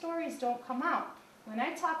those stories don't come out. When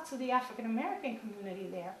I talked to the African American community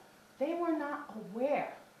there, they were not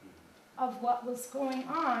aware of what was going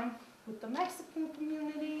on with the Mexican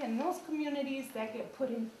community and those communities that get put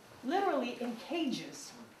in, literally in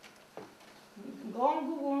cages. You can go on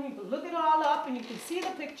Google and you can look it all up and you can see the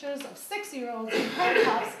pictures of 6-year-olds in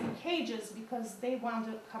handcuffs in cages because they wound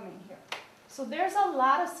up coming here. So there's a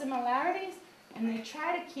lot of similarities, and they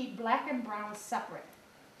try to keep black and brown separate.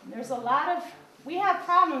 And there's a lot of, we have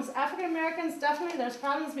problems, African Americans, definitely there's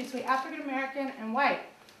problems between African American and white.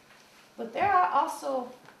 But there are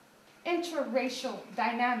also interracial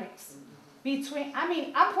dynamics between, I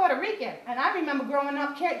mean, I'm Puerto Rican, and I remember growing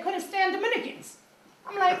up, couldn't stand Dominicans.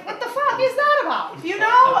 I'm like, what the fuck is that about? You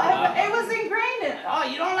know, it was ingrained in, oh,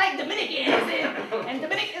 you don't like Dominicans, and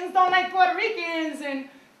Dominicans don't like Puerto Ricans, and,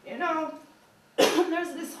 you know,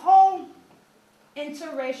 there's this whole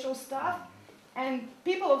interracial stuff, and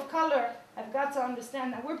people of color have got to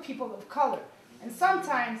understand that we're people of color. And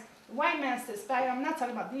sometimes the white man sits back, I'm not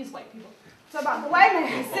talking about these white people, I'm talking about the white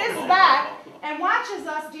man sits back and watches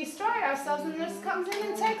us destroy ourselves and just comes in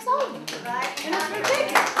and takes over. Right? And it's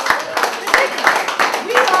ridiculous. It's ridiculous.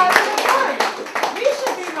 We are the majority. We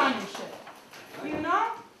should be running shit. You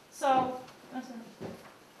know? So, that's it.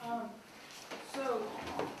 So,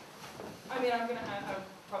 I mean, I'm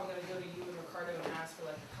probably gonna go to you and Ricardo and ask for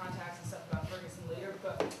like contacts and stuff about Ferguson later,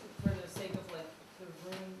 but for the sake of like the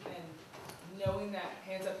room and knowing that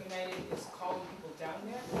Hands Up United is calling people down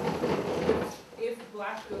there, if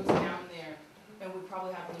Black goes down there, and we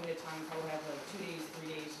probably have limited time, probably have like 2 days,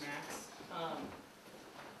 3 days max,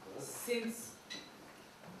 since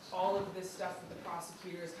all of this stuff with the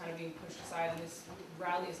prosecutor is kind of being pushed aside and this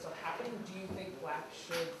rally is still happening, do you think Black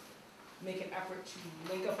should make an effort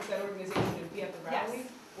to link up with that organization and be at the rally?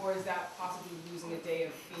 Yes. Or is that possibly losing a day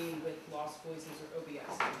of being with Lost Voices or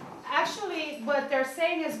OBS? Actually, what they're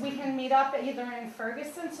saying is we can meet up either in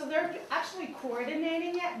Ferguson, so they're actually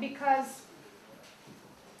coordinating it, because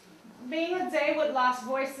being a day with Lost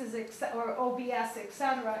Voices or OBS,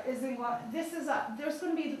 etc., isn't what, this is there's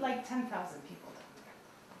going to be like 10,000 people down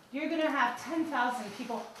there. You're going to have 10,000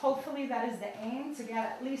 people. Hopefully that is the aim, to get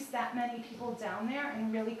at least that many people down there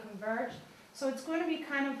and really converge. So it's going to be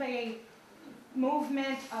kind of a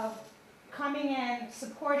movement of coming in,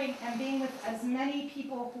 supporting, and being with as many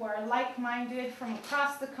people who are like-minded from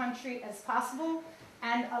across the country as possible,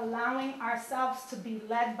 and allowing ourselves to be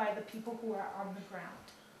led by the people who are on the ground.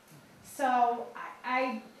 So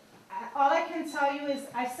all I can tell you is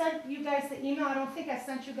I sent you guys the email. I don't think I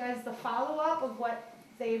sent you guys the follow-up of what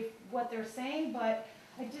they're saying, but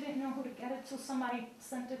I didn't know who to get it to. Somebody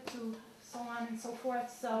sent it to, so on and so forth.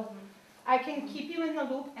 So I can keep you in the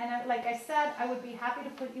loop, and like I said, I would be happy to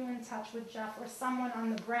put you in touch with Jeff or someone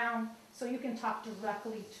on the ground so you can talk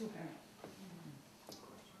directly to him.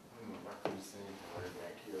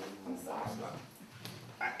 I'm sorry.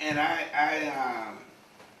 And I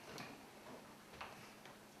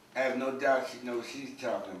have no doubt she knows what she's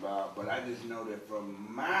talking about, but I just know that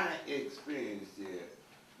from my experience there,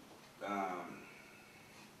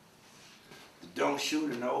 the Don't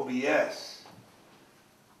Shoot and the OBS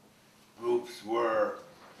groups were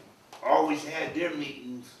always had their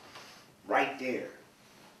meetings right there,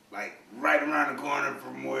 like right around the corner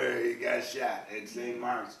from where he got shot at St.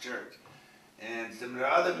 Mark's Church. And some of the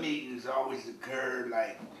other meetings always occurred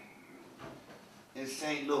like in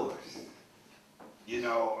St. Louis. You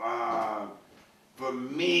know, for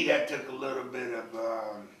me that took a little bit of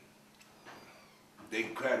their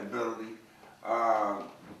credibility.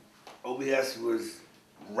 OBS was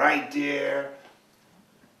right there,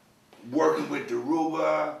 working with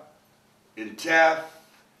Daruba, and Tef,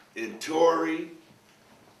 and Tori,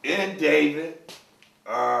 and David,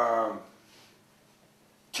 trying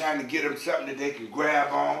to get them something that they can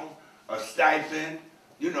grab on, a stipend,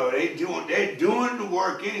 you know, they're doing the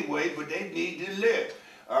work anyway, but they need to live.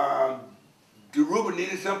 DeRuba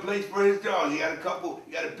needed someplace for his dog. He got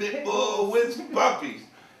a pit bull with some puppies,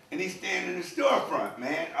 and he's standing in the storefront,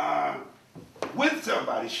 man, with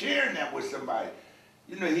somebody, sharing that with somebody.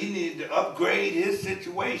 You know, he needed to upgrade his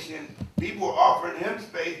situation. People were offering him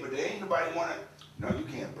space, but there ain't nobody want to, no, you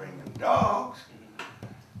can't bring them dogs.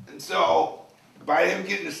 And so, by him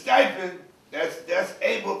getting a stipend, that's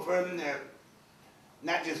able for him to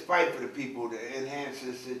not just fight for the people, to enhance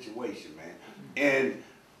his situation, man. And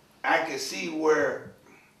I could see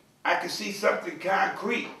something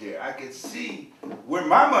concrete there. I could see where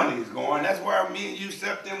my money is going. That's why me and you,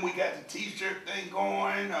 Sept, we got the t-shirt thing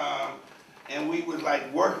going. And we was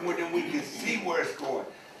like working with them, we could see where it's going.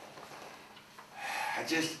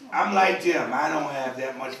 I'm like them. I don't have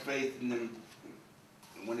that much faith in them.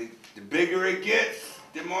 The bigger it gets,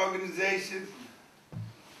 them organizations,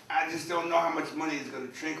 I just don't know how much money is going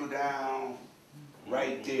to trickle down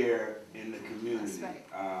right there in the community,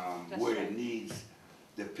 where it needs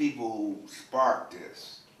the people who sparked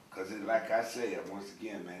this. Because like I said, once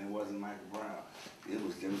again, man, it wasn't Michael Brown. It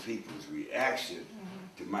was them people's reaction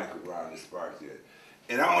to Michael Brown that sparked it.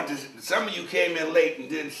 And I want to, some of you came in late and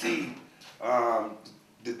didn't see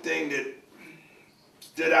the thing that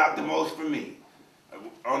stood out the most for me.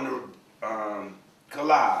 On the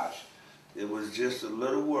collage, it was just a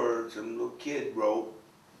little word some little kid wrote,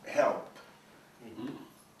 help.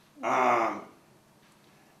 I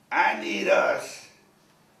need us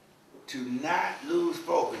to not lose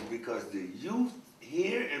focus, because the youth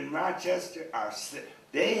here in Rochester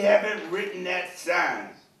they haven't written that sign,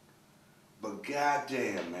 but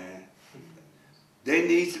goddamn, man, they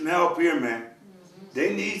need some help here, man.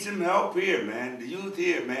 They need some help here, man. The youth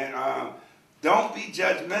here, man. Don't be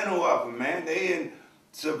judgmental of them, man. They in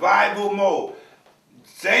survival mode.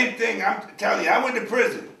 Same thing, I'm telling you, I went to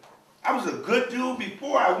prison. I was a good dude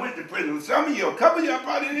before I went to prison. Some of you, a couple of y'all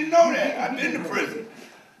probably didn't know that. I've been to prison.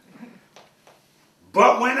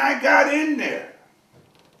 But when I got in there,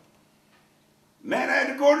 man, I had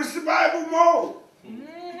to go to survival mode.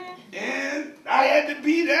 And I had to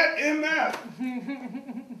be that MF.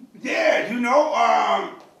 Yeah, you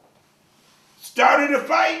know, started a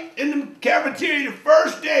fight in the cafeteria the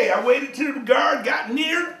first day. I waited till the guard got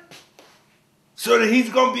near so that he's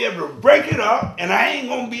going to be able to break it up, and I ain't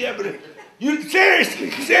going to be able to, seriously,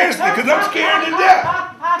 because I'm scared to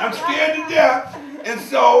death. I'm scared to death. And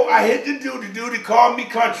so I hit the dude, he called me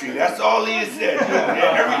country. That's all he had said.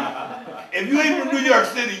 If you ain't from New York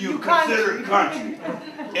City, you consider it country.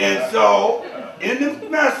 And so, in the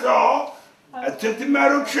mess hall, I took the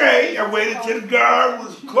metal tray, I waited till the guard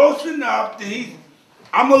was close enough that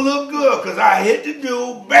I'm gonna look good, because I hit the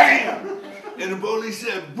dude, bam! And the police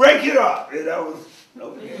said, break it up. And I was,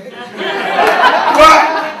 okay. But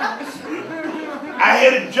I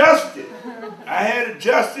had adjusted. I had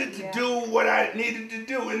adjusted to do what I needed to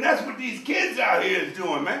do. And that's what these kids out here is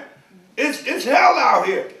doing, man. It's hell out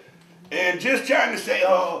here. And just trying to say,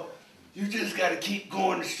 oh, you just got to keep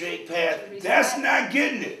going the straight path. That's not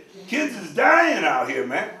getting it. Kids is dying out here,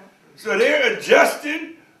 man. So they're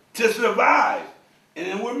adjusting to survive. And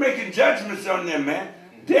then we're making judgments on them, man.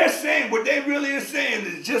 They're saying, what they really are saying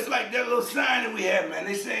is just like that little sign that we have, man.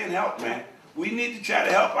 They're saying help, man. We need to try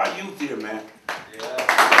to help our youth here, man.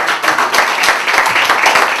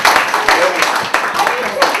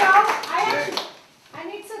 I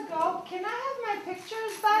need to go. Can I have my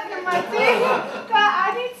pictures back and my thing?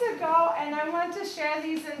 I need to go, and I want to share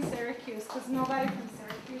these in Syracuse, because nobody from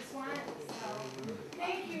Syracuse went. So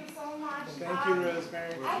thank you so much. Thank you,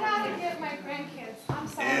 Rosemary. I gotta get my grandkids. I'm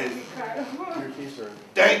sorry, Ricardo.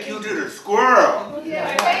 Thank you to the squirrel.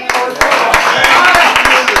 Yeah, Thank you to the squirrel.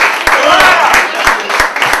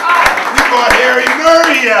 We brought Harry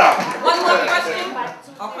Murray out. One more question.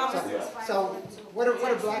 I'll come. So, what do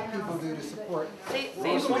black people do to support? What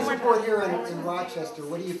do we support here in Rochester?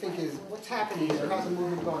 What do you think what's happening here? How's the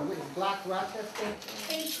movement going? Is Black Rochester?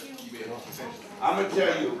 thank you. I'm going to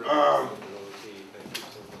tell you,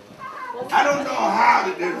 I don't know how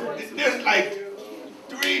to do. There's like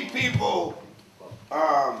three people,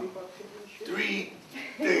 three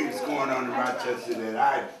things going on in Rochester that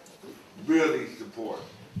I really support.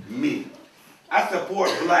 Me. I support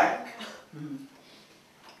black.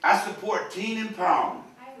 I support teen empowerment.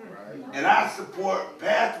 And I support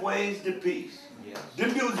pathways to peace.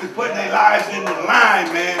 Them dudes is putting their lives in the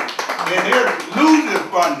line, man. And they're losing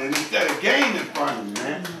funding instead of gaining funding,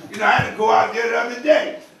 man. You know, I had to go out there the other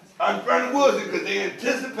day in front of Wilson because they're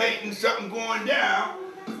anticipating something going down.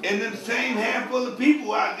 And them same handful of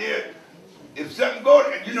people out there if something goes,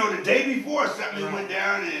 you know, the day before something went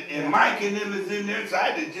down and Mike and them is in there, so I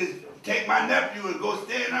had to just take my nephew and go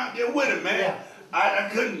stand out there with him, man. Yeah. I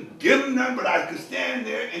couldn't give him none, but I could stand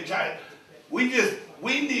there and try. We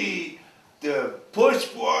need to push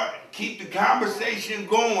for, keep the conversation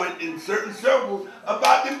going in certain circles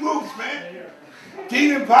about the groups, man.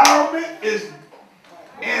 Teen empowerment is,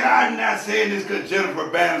 and I'm not saying this because Jennifer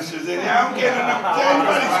Bannister's in there. I don't care nothing.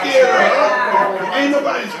 Ain't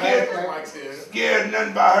nobody scared of her. Scared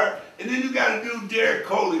nothing about her. And then you got to do Derek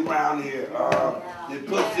Coley around here. That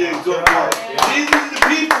puts in good work. These are the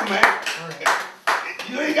people, man.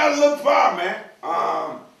 You ain't got to look far, man.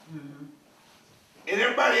 And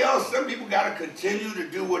everybody else, some people got to continue to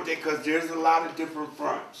do what they, because there's a lot of different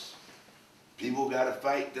fronts. People got to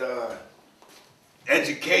fight the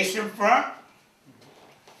education front.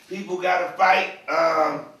 People got to fight,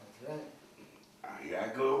 here I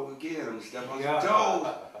go again, I'm stepping on some toes.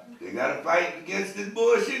 They got to fight against this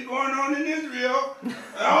bullshit going on in Israel.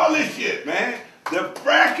 All this shit, man. The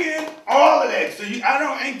fracking, all of that. So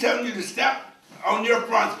I ain't telling you to step on your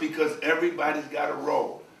fronts because everybody's got a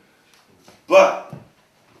role. But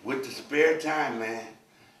with the spare time, man,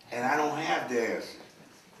 and I don't have the answer.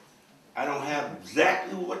 I don't have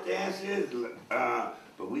exactly what the answer is,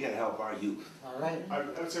 but we got to help our youth. All right. I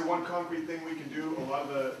would say one concrete thing we can do, a lot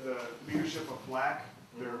of the leadership of Black,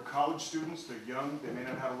 they're college students, they're young, they may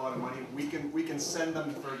not have a lot of money. We can send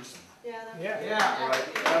them to Ferguson. Right?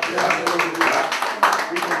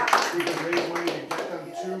 We can raise money to get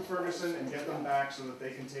them to Ferguson and get them back so that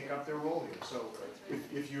they can take up their role here. So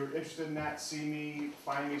if you're interested in that, see me,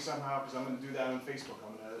 find me somehow, because I'm going to do that on Facebook.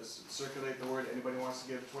 I'm going to circulate the word. Anybody wants to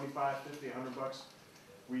give $25, $50, $100,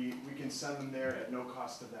 we can send them there at no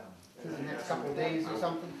cost to them. In the next couple of days or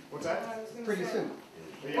something? What's that? Pretty soon.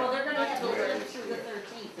 Well, they're gonna have to live through the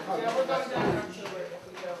 13th. Oh, Yeah, we're going down in October if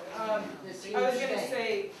we go. This I was huge gonna thing.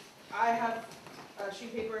 say, I have a sheet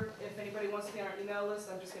of paper, if anybody wants to be on our email list,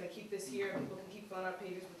 I'm just gonna keep this here, people can keep filling out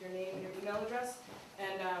pages with your name and your email address.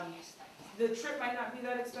 And, the trip might not be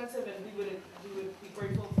that expensive, and we would be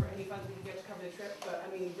grateful for any funds we can get to cover the trip, but I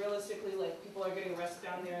mean, realistically, like, people are getting arrested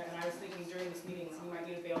down there, and I was thinking during this meeting, we might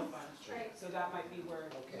need a bail fund. Right. So that might be where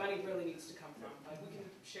money really needs to come from. Like, we can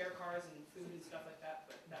share cars and food and stuff like that,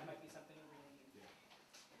 but that might be something we really need.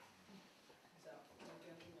 So, I'll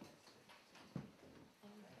get an email.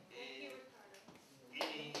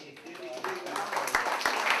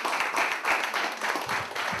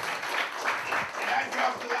 I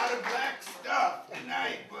talked a lot of black stuff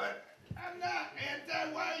tonight, but I'm not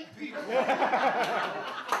anti-white people.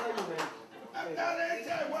 I'm not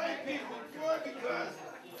anti-white people, boy, because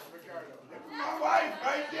look at my wife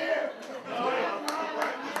right there.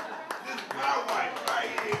 This is my wife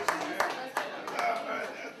right here, man. That's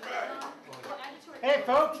right. Hey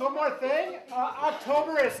folks, one more thing.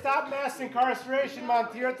 October is Stop Mass Incarceration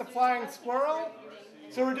Month here at the Flying Squirrel.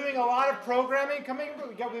 So we're doing a lot of programming coming.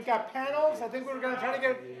 We've got panels. I think we're going to try to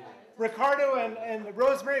get Ricardo and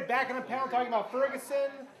Rosemary back on a panel talking about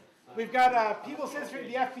Ferguson. We've got People's History,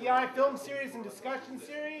 the FBI film series and discussion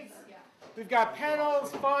series. We've got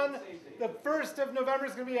panels, fun. The 1st of November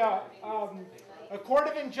is going to be a Court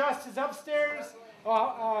of Injustice upstairs,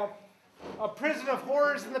 a Prison of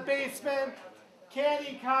Horrors in the basement,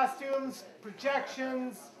 candy, costumes,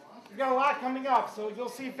 projections. We've got a lot coming up, so you'll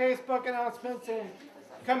see Facebook announcements and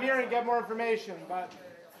come here and get more information. But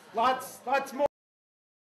lots more.